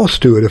good sauce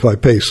to it if I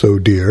pay so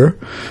dear."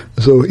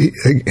 So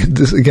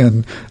this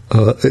again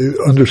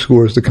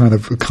underscores the kind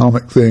of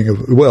comic thing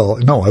of, well,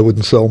 no, I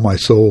wouldn't sell my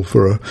soul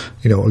for a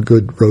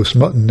good roast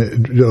mutton,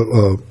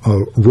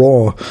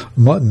 raw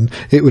mutton.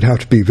 It would have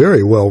to be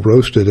very well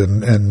roasted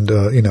and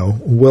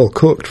well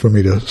cooked for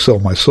me to sell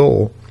my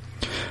soul.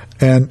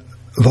 And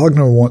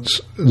Wagner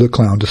wants the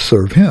clown to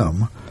serve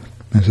him.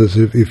 And says,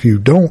 if you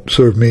don't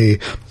serve me,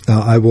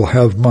 I will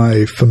have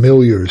my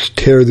familiars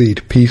tear thee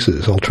to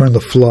pieces. I'll turn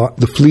the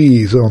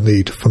fleas on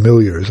thee to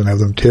familiars and have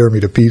them tear me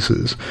to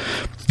pieces.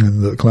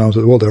 And the clown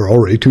says, well, they're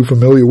already too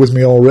familiar with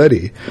me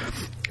already.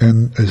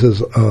 And it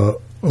says,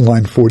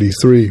 line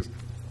 43,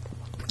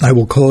 I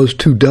will cause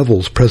 2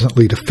 devils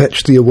presently to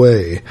fetch thee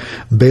away,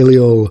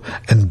 Belial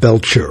and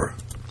Belcher.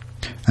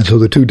 And so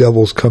the 2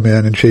 devils come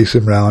in and chase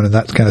him around, and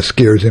that kind of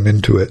scares him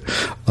into it.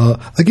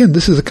 Again,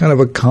 this is a kind of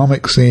a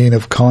comic scene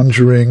of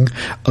conjuring.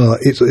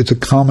 It's a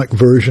comic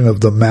version of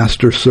the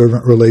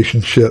master-servant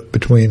relationship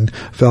between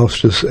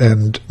Faustus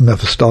and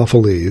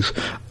Mephistopheles.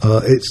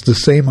 It's the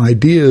same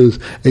ideas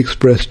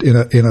expressed in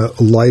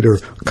a lighter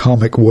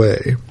comic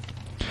way.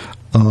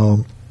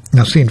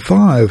 Now, scene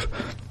 5,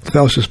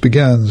 Faustus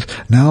begins,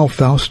 Now,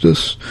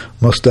 Faustus,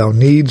 must thou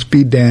needs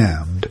be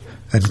damned,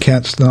 and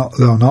canst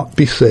thou not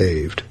be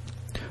saved.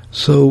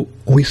 So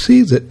we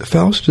see that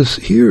Faustus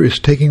here is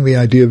taking the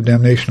idea of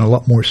damnation a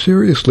lot more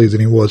seriously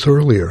than he was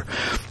earlier.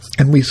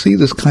 And we see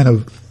this kind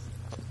of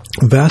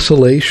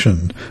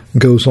vacillation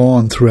goes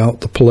on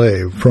throughout the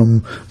play,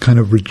 from kind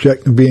of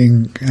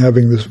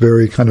having this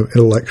very kind of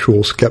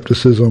intellectual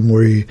skepticism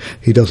where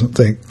he doesn't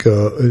think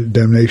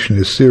damnation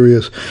is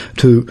serious,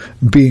 to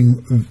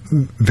being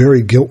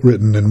very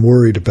guilt-ridden and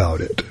worried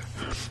about it.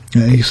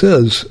 And he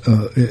says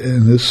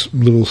in this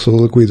little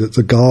soliloquy that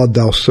the God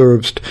thou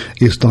servest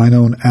is thine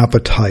own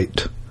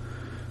appetite.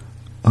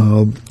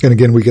 And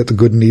again, we get the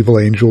good and evil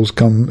angels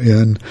come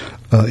in.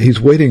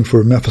 He's waiting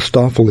for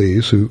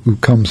Mephistopheles, who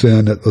comes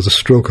in at the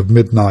stroke of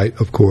midnight,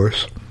 of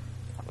course.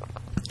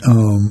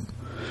 And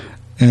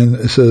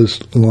it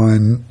says,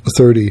 line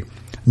 30,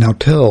 Now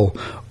tell,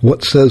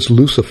 what says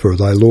Lucifer,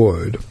 thy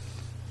lord?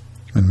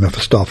 And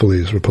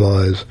Mephistopheles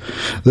replies,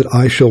 That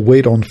I shall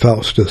wait on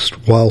Faustus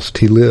whilst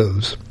he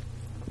lives.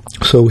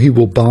 So he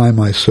will buy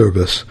my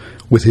service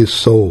with his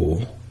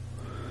soul.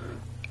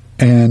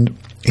 And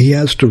he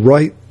has to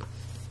write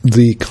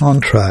the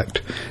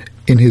contract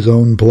in his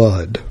own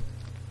blood.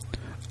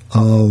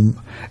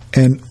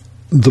 And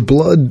the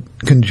blood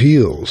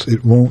congeals.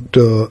 It won't,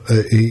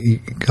 he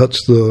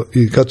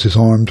cuts his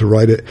arm to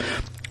write it.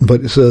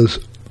 But it says,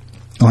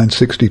 line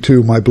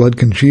 62, my blood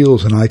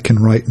congeals and I can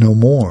write no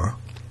more.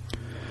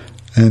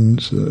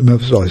 And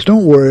Mephistopheles,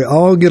 don't worry,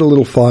 I'll get a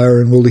little fire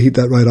and we'll heat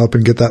that right up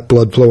and get that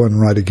blood flowing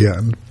right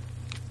again.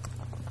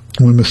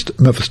 When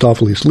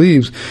Mephistopheles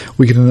leaves,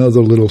 we get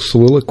another little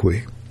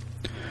soliloquy.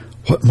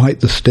 What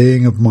might the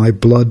staying of my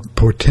blood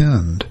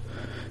portend?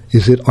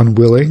 Is it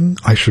unwilling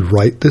I should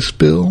write this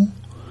bill?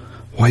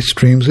 Why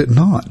streams it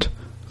not,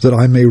 that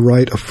I may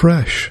write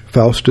afresh?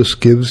 Faustus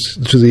gives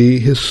to thee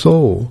his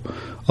soul.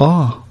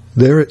 Ah,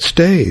 there it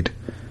stayed.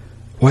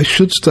 Why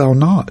shouldst thou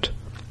not?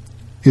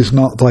 Is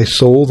not thy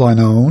soul thine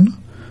own?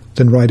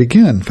 Then write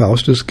again,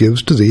 Faustus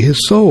gives to thee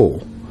his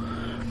soul.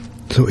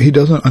 So he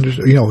doesn't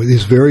understand,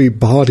 his very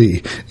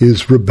body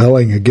is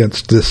rebelling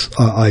against this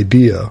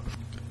idea.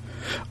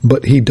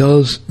 But he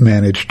does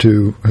manage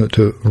to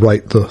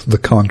write the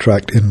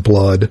contract in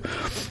blood,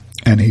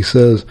 and he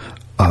says,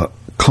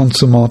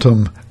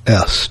 consummatum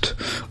est.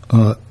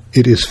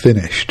 It is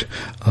finished.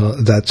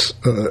 That's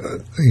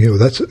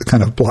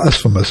kind of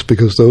blasphemous,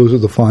 because those are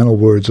the final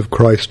words of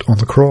Christ on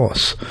the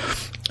cross.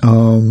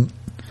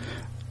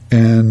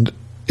 And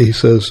he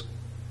says,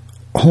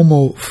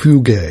 Homo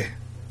fuge.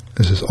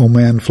 This is, O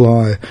man,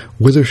 fly.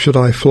 Whither should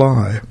I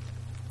fly?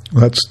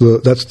 That's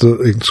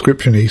the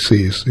inscription he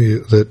sees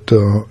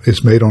that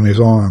is made on his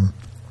arm.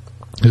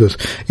 He says,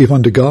 if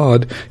unto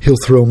God, he'll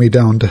throw me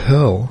down to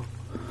hell.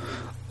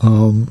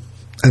 And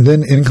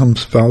then in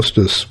comes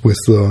Faustus with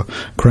the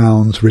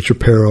crowns, rich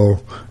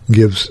apparel,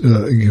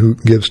 who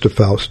gives to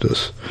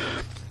Faustus.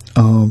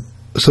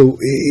 So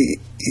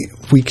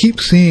we keep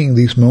seeing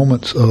these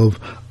moments of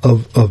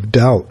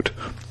doubt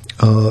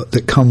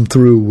that come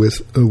through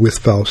with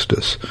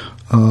Faustus.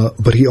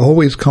 but he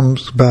always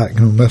comes back.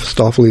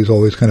 Mephistopheles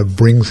always kind of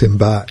brings him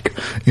back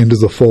into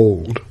the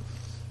fold.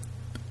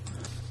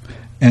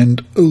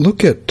 And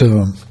look at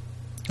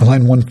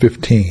line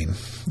 115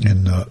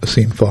 in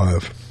scene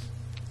 5.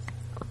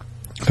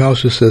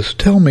 Faustus says,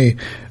 "Tell me,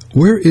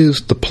 where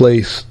is the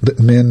place that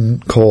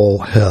men call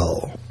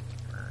hell?"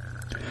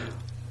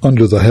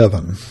 "Under the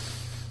heaven."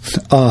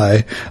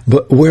 "Aye,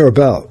 but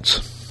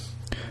whereabouts?"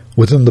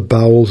 "Within the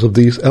bowels of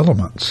these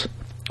elements,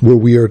 where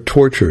we are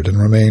tortured and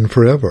remain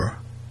forever.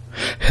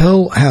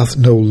 Hell hath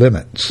no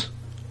limits,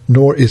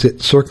 nor is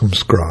it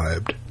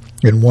circumscribed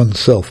in one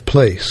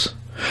self-place.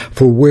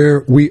 For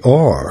where we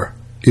are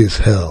is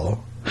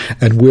hell,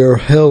 and where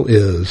hell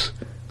is,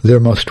 there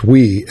must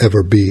we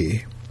ever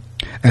be.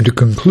 And to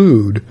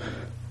conclude,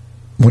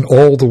 when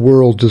all the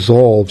world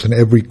dissolves and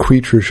every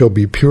creature shall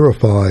be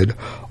purified,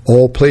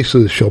 all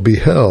places shall be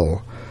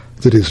hell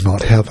that is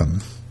not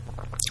heaven."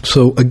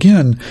 So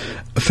again,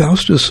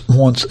 Faustus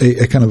wants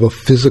a kind of a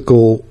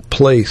physical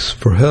place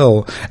for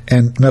hell,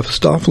 and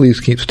Mephistopheles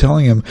keeps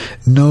telling him,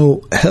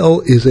 no,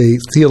 hell is a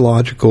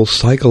theological,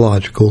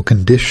 psychological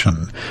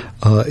condition.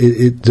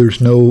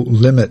 There's no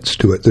limits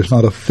to it. There's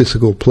not a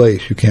physical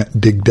place. You can't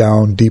dig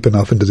down deep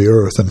enough into the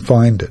earth and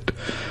find it.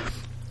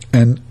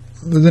 And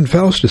then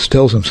Faustus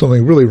tells him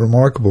something really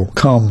remarkable.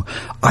 "Come,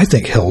 I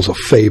think hell's a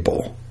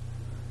fable."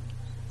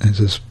 And he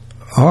says,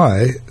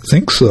 "I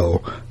think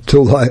so,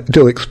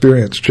 till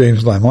experience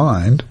change thy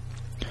mind."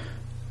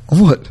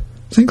 "What,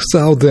 thinkst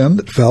thou then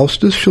that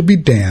Faustus shall be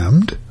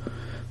damned?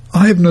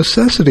 I have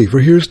necessity, for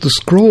here's the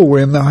scroll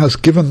wherein thou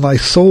hast given thy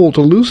soul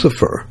to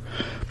Lucifer.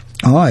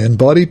 Aye, and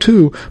body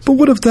too, but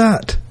what of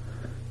that?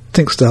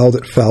 Thinkst thou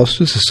that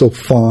Faustus is so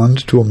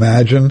fond to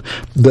imagine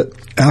that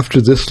after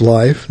this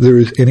life there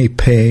is any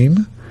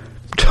pain?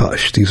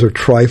 Tush, these are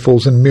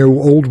trifles and mere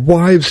old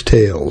wives'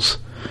 tales.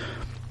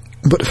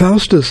 But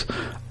Faustus,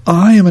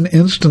 I am an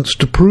instance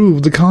to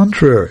prove the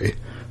contrary,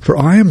 for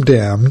I am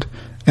damned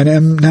and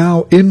am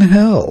now in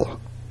hell."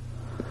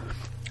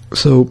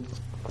 So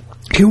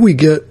here we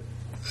get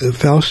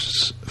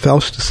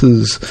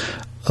Faustus's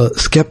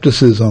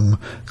skepticism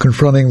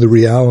confronting the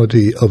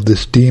reality of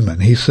this demon.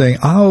 He's saying,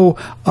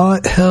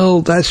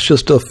 hell, that's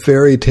just a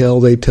fairy tale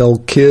they tell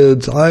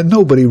kids.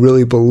 Nobody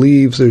really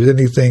believes there's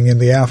anything in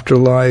the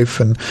afterlife.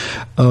 And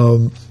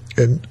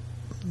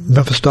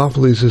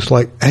Mephistopheles is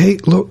like, hey,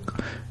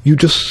 look, you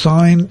just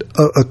signed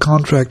a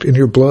contract in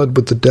your blood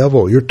with the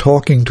devil. You're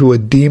talking to a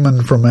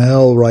demon from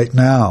hell right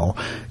now.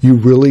 You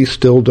really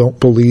still don't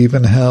believe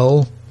in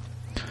hell?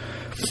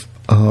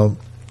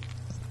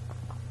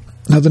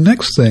 Now, the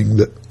next thing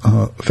that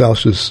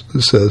Faustus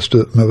says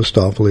to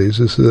Mephistopheles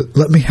is that,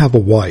 "Let me have a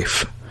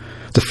wife,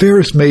 the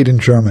fairest maid in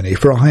Germany,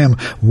 for I am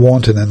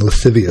wanton and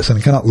lascivious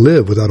and cannot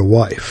live without a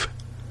wife."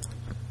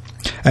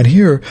 And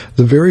here,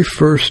 the very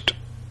first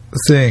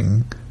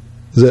thing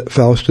that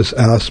Faustus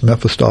asks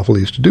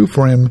Mephistopheles to do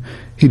for him,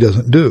 he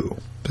doesn't do.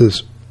 He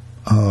says,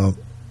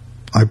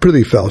 "I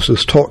prithee,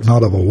 Faustus, talk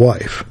not of a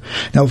wife."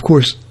 Now, of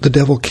course, the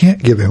devil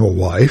can't give him a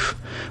wife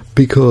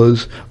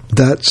because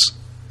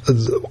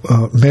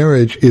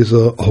marriage is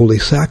a holy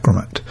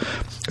sacrament.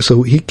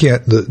 So he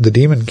can't. The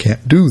demon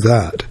can't do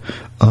that.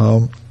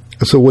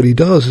 So what he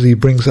does is he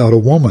brings out a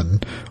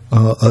woman,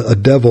 a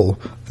devil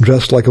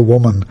dressed like a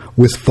woman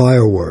with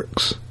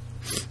fireworks,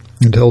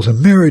 and tells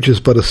him marriage is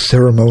but a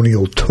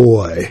ceremonial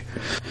toy.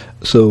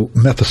 So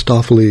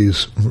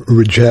Mephistopheles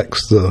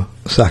rejects the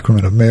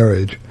sacrament of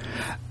marriage,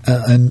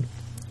 and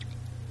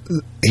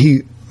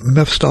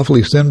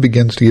Mephistopheles then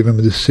begins to give him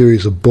this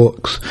series of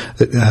books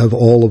that have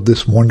all of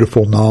this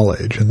wonderful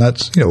knowledge, and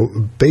that's,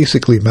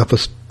 basically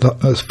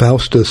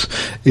Faustus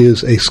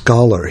is a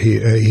scholar.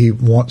 He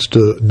wants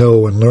to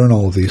know and learn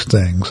all of these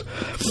things,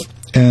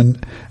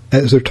 and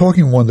as they're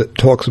talking, one that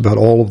talks about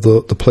all of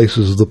the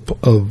places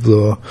of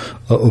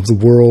the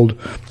world,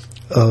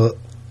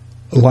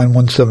 line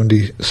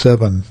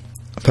 177,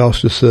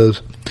 Faustus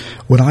says,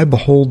 "When I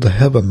behold the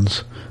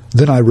heavens,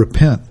 then I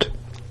repent,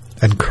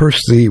 and curse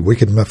thee,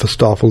 wicked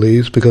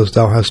Mephistopheles, because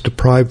thou hast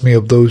deprived me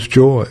of those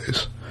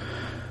joys.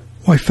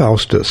 Why,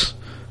 Faustus,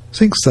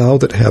 thinkst thou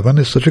that heaven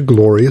is such a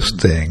glorious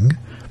thing?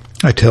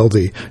 I tell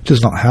thee,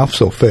 'tis not half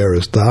so fair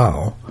as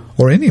thou,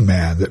 or any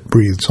man that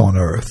breathes on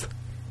earth.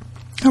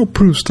 How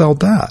provest thou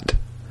that?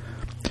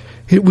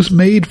 It was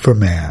made for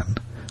man,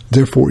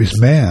 therefore is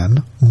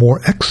man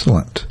more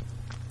excellent.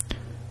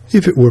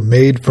 If it were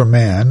made for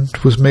man,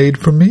 'twas made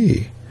for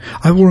me.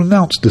 I will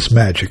renounce this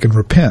magic and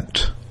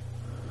repent."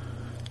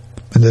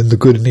 And then the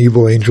good and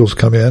evil angels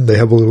come in. They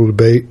have a little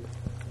debate.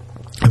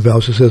 And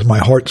Faustus says, "My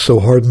heart's so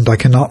hardened I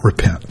cannot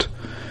repent."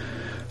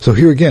 So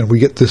here again, we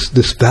get this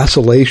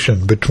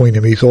vacillation between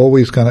him. He's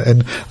always kind of,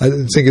 and I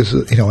think as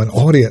an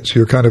audience,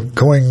 you're kind of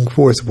going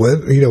forth.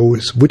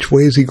 Which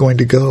way is he going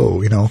to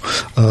go?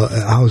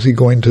 How is he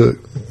going to?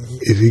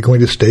 Is he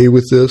going to stay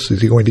with this?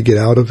 Is he going to get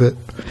out of it?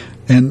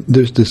 And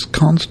there's this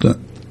constant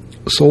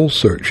soul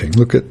searching.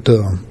 Look at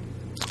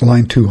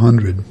line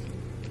 200.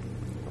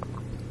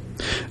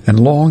 "And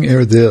long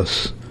ere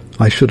this,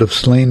 I should have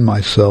slain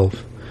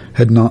myself,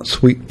 had not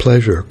sweet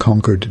pleasure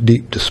conquered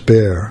deep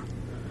despair.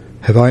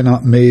 Have I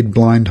not made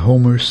blind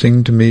Homer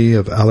sing to me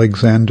of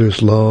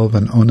Alexander's love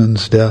and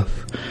Onan's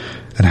death?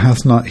 And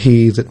hath not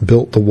he that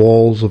built the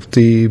walls of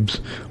Thebes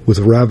with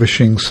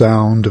ravishing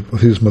sound of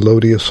his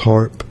melodious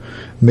harp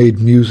made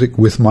music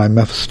with my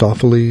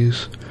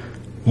Mephistopheles?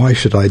 Why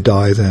should I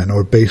die then,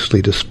 or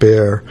basely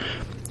despair?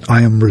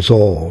 I am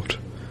resolved.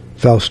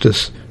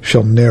 Faustus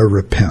shall ne'er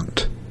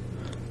repent.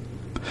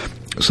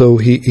 So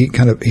he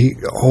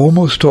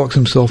almost talks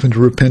himself into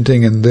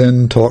repenting and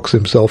then talks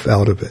himself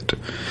out of it.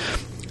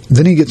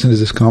 Then he gets into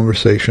this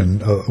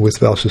conversation with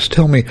Faustus.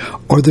 Tell me,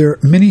 are there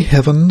many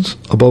heavens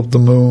above the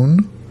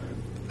moon?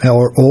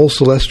 Are all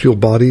celestial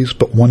bodies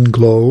but one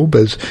globe,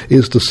 as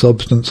is the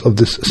substance of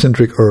this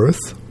centric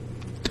earth?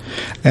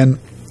 And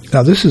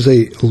now this is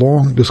a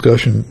long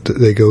discussion that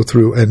they go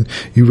through, and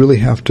you really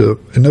have to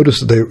notice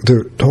that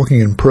they're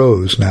talking in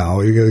prose now.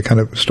 You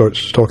kind of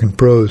starts talking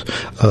prose.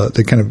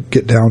 They kind of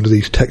get down to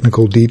these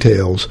technical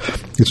details.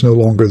 It's no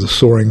longer the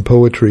soaring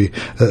poetry.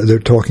 They're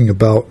talking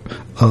about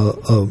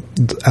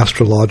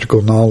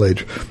astrological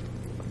knowledge.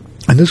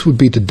 And this would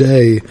be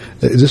today.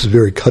 This is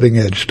very cutting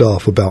edge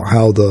stuff about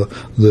how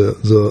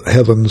the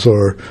heavens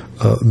are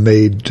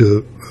made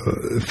to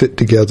fit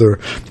together,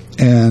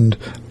 and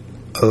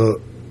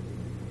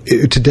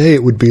today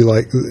it would be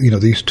like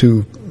these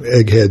two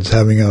eggheads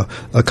having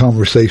a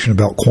conversation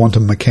about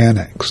quantum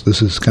mechanics.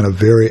 This is kind of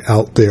very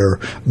out there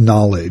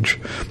knowledge,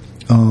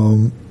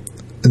 and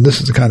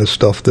this is the kind of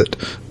stuff that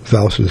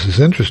Faustus is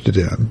interested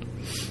in.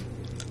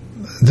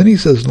 Then he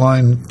says,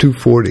 line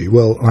 240,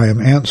 well, I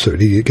am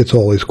answered. He gets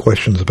all his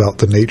questions about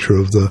the nature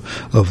of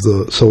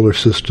the solar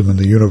system and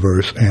the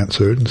universe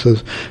answered, and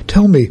says,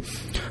 tell me,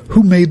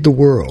 who made the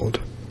world?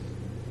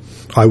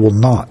 I will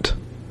not.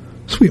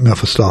 Sweet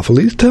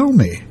Mephistopheles, tell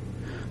me.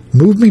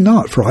 Move me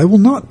not, for I will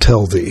not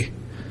tell thee.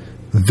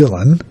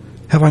 Villain,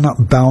 have I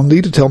not bound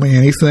thee to tell me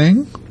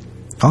anything?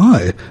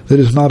 Aye, that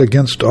is not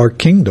against our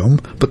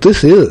kingdom, but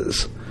this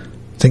is.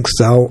 Think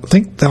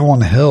thou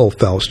on hell,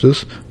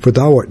 Faustus, for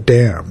thou art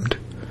damned.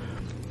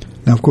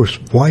 Now, of course,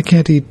 why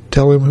can't he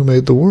tell him who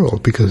made the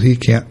world? Because he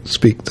can't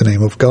speak the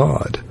name of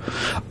God.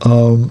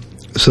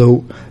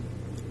 So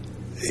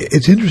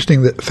it's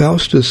interesting that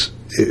Faustus,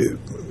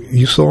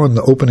 you saw in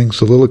the opening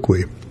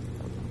soliloquy,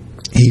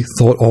 he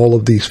thought all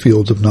of these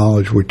fields of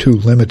knowledge were too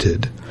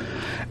limited.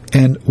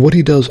 And what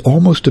he does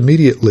almost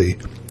immediately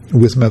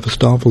with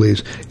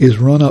Mephistopheles is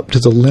run up to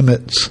the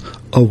limits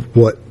of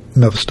what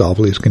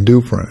Mephistopheles can do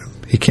for him.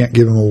 He can't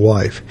give him a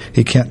wife.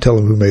 He can't tell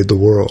him who made the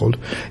world.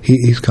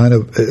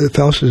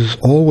 Faustus is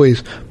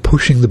always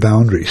pushing the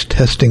boundaries,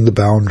 testing the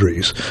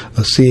boundaries,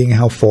 seeing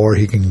how far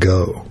he can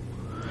go.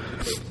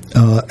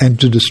 And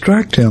to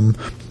distract him,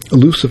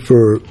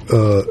 Lucifer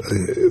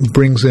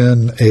brings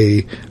in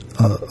a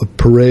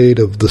parade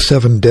of the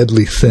 7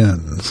 deadly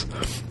sins.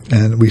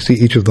 And we see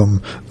each of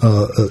them,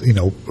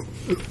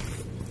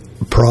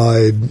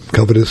 pride,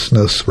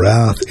 covetousness,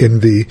 wrath,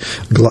 envy,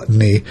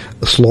 gluttony,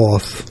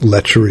 sloth,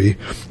 lechery.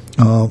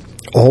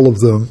 All of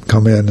them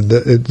come in, and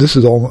this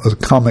is all a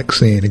comic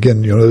scene.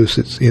 Again, you notice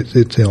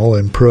it's all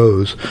in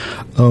prose.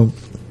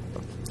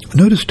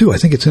 Notice too, I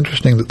think it's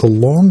interesting that the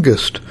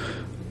longest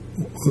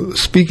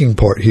speaking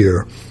part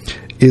here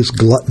is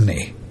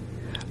gluttony.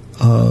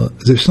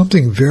 There's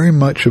something very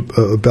much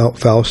about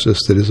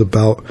Faustus that is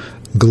about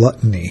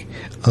gluttony,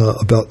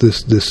 about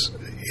this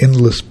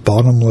endless,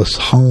 bottomless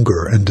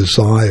hunger and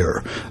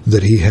desire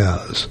that he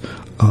has.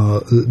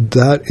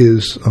 That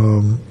is.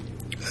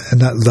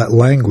 And that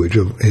language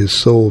of his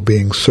soul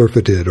being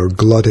surfeited or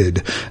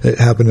glutted, it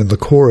happened in the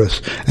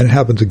chorus, and it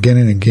happens again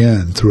and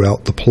again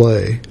throughout the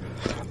play.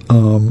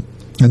 And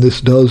this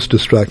does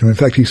distract him. In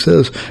fact, he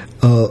says,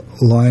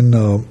 line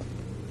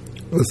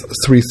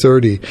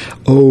 330,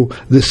 oh,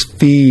 this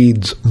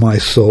feeds my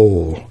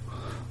soul.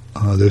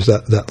 There's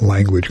that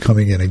language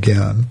coming in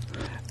again.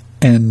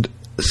 And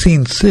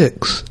scene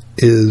 6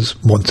 is,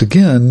 once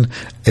again,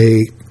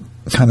 a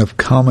kind of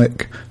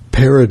comic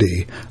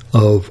parody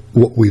of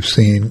what we've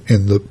seen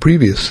in the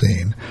previous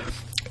scene.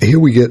 Here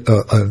we get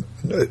 2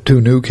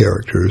 new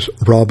characters.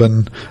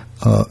 Robin,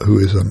 who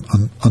is an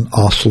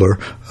ostler,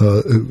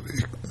 who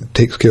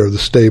takes care of the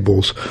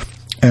stables,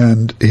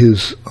 and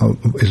his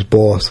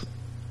boss,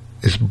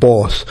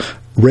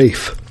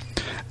 Rafe.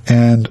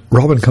 And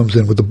Robin comes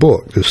in with a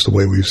book, just the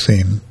way we've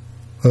seen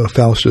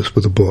Faustus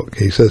with a book.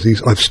 He says,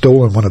 I've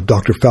stolen one of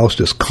Doctor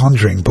Faustus'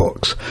 conjuring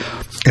books,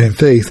 and in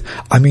faith,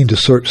 I mean to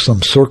search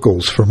some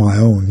circles for my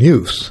own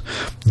use.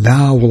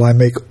 Now will I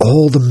make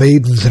all the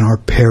maidens in our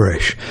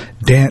parish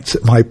dance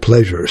at my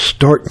pleasure,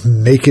 stark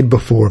naked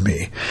before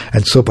me,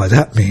 and so by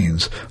that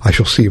means I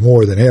shall see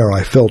more than e'er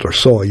I felt or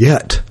saw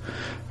yet.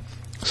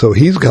 So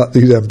he's got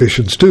these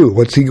ambitions too.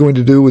 What's he going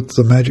to do with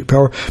the magic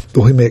power?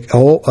 Will he make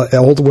all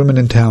the women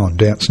in town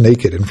dance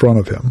naked in front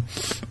of him?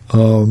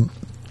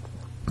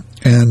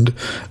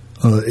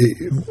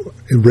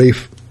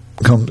 Rafe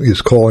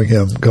is calling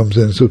him, comes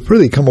in, says,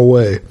 "Prithee, come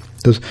away."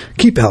 Says,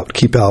 keep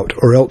out,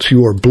 or else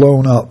you are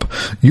blown up.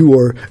 You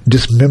are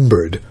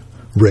dismembered,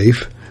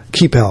 Rafe.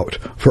 Keep out,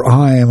 for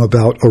I am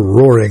about a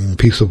roaring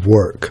piece of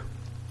work."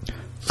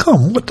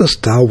 "Come, what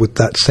dost thou with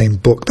that same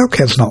book? Thou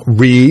canst not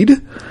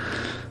read."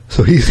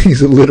 So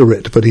he's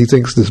illiterate, but he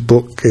thinks this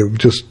book,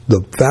 just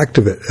the fact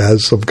of it,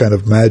 has some kind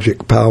of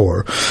magic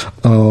power.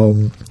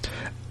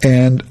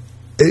 And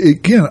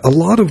again, a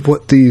lot of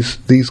what these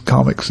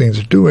comic scenes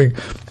are doing,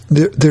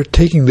 they're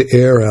taking the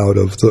air out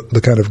of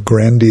the kind of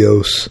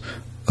grandiose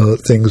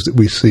things that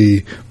we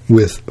see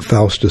with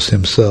Faustus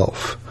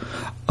himself.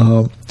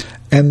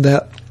 And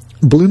that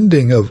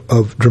blending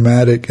of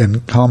dramatic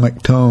and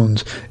comic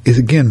tones is,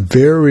 again,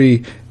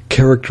 very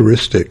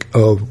characteristic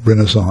of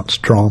Renaissance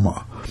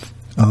drama.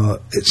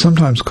 It's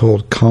sometimes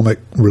called comic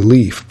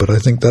relief, but I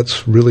think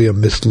that's really a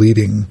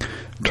misleading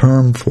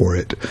term for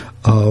it.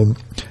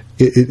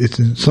 It's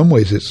in some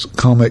ways, it's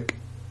comic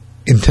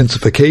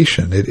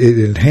intensification. It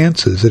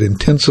enhances, it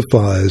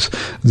intensifies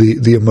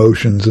the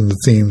emotions and the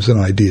themes and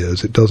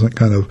ideas. It doesn't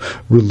kind of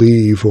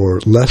relieve or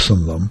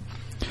lessen them.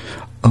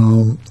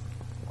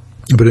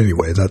 But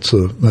anyway, that's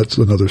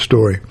another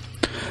story.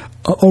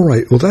 All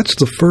right, well, that's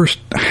the first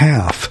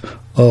half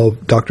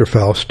of Dr.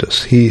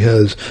 Faustus. He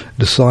has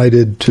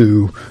decided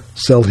to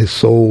sell his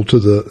soul to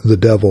the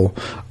devil,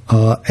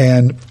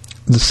 and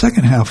the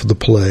second half of the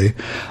play,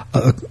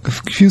 a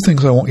few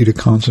things I want you to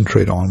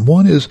concentrate on.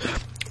 One is,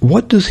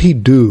 what does he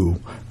do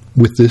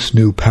with this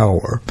new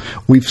power?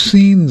 We've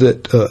seen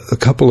that a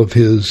couple of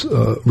his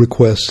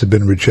requests have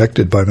been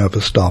rejected by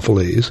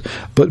Mephistopheles,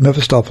 but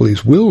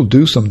Mephistopheles will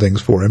do some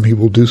things for him. He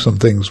will do some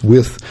things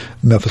with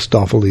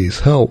Mephistopheles'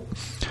 help.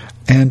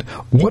 And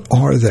what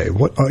are they?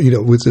 What are,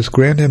 with this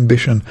grand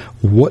ambition,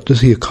 what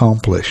does he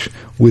accomplish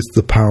with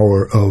the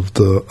power of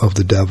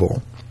the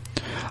devil?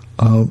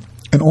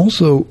 And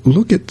also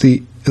look at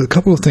a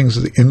couple of things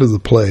at the end of the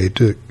play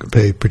to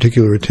pay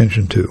particular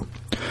attention to.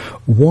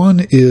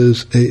 One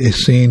is a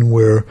scene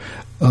where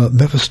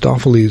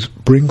Mephistopheles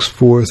brings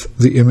forth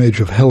the image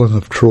of Helen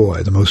of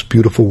Troy, the most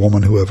beautiful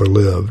woman who ever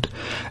lived,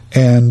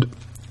 and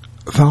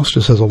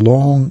Faustus has a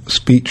long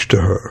speech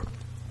to her.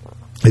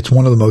 It's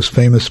one of the most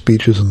famous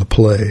speeches in the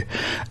play,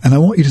 and I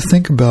want you to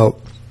think about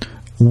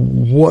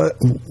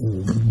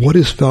what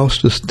is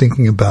Faustus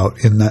thinking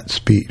about in that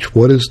speech?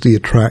 What is the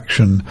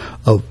attraction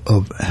of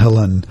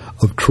Helen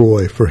of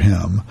Troy for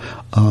him?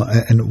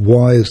 And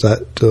why is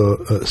that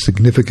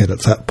significant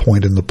at that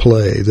point in the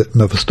play that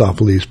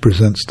Mephistopheles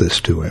presents this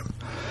to him?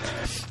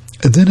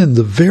 And then in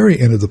the very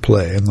end of the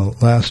play, in the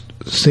last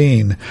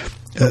scene,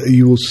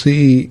 you will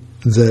see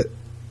that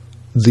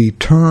the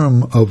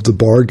term of the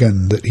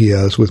bargain that he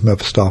has with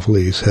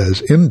Mephistopheles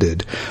has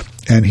ended,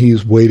 and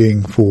he's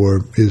waiting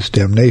for his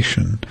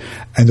damnation.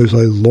 And there's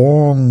a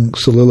long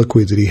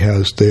soliloquy that he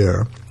has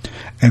there.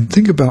 And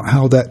think about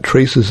how that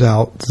traces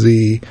out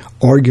the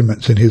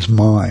arguments in his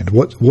mind.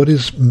 What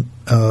is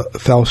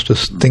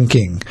Faustus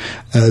thinking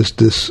as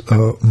this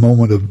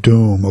moment of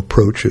doom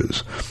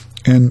approaches?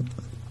 And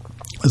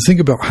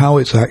think about how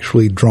it's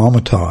actually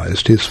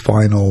dramatized, his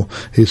final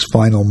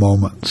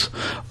moments.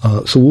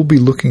 So we'll be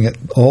looking at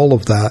all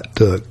of that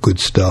good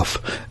stuff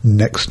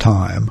next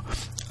time.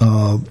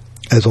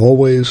 As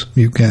always,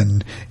 you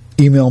can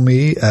email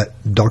me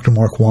at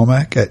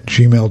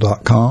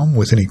drmarkwomack@gmail.com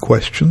with any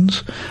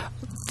questions.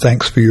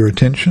 Thanks for your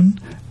attention,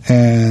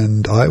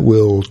 and I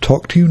will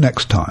talk to you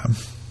next time.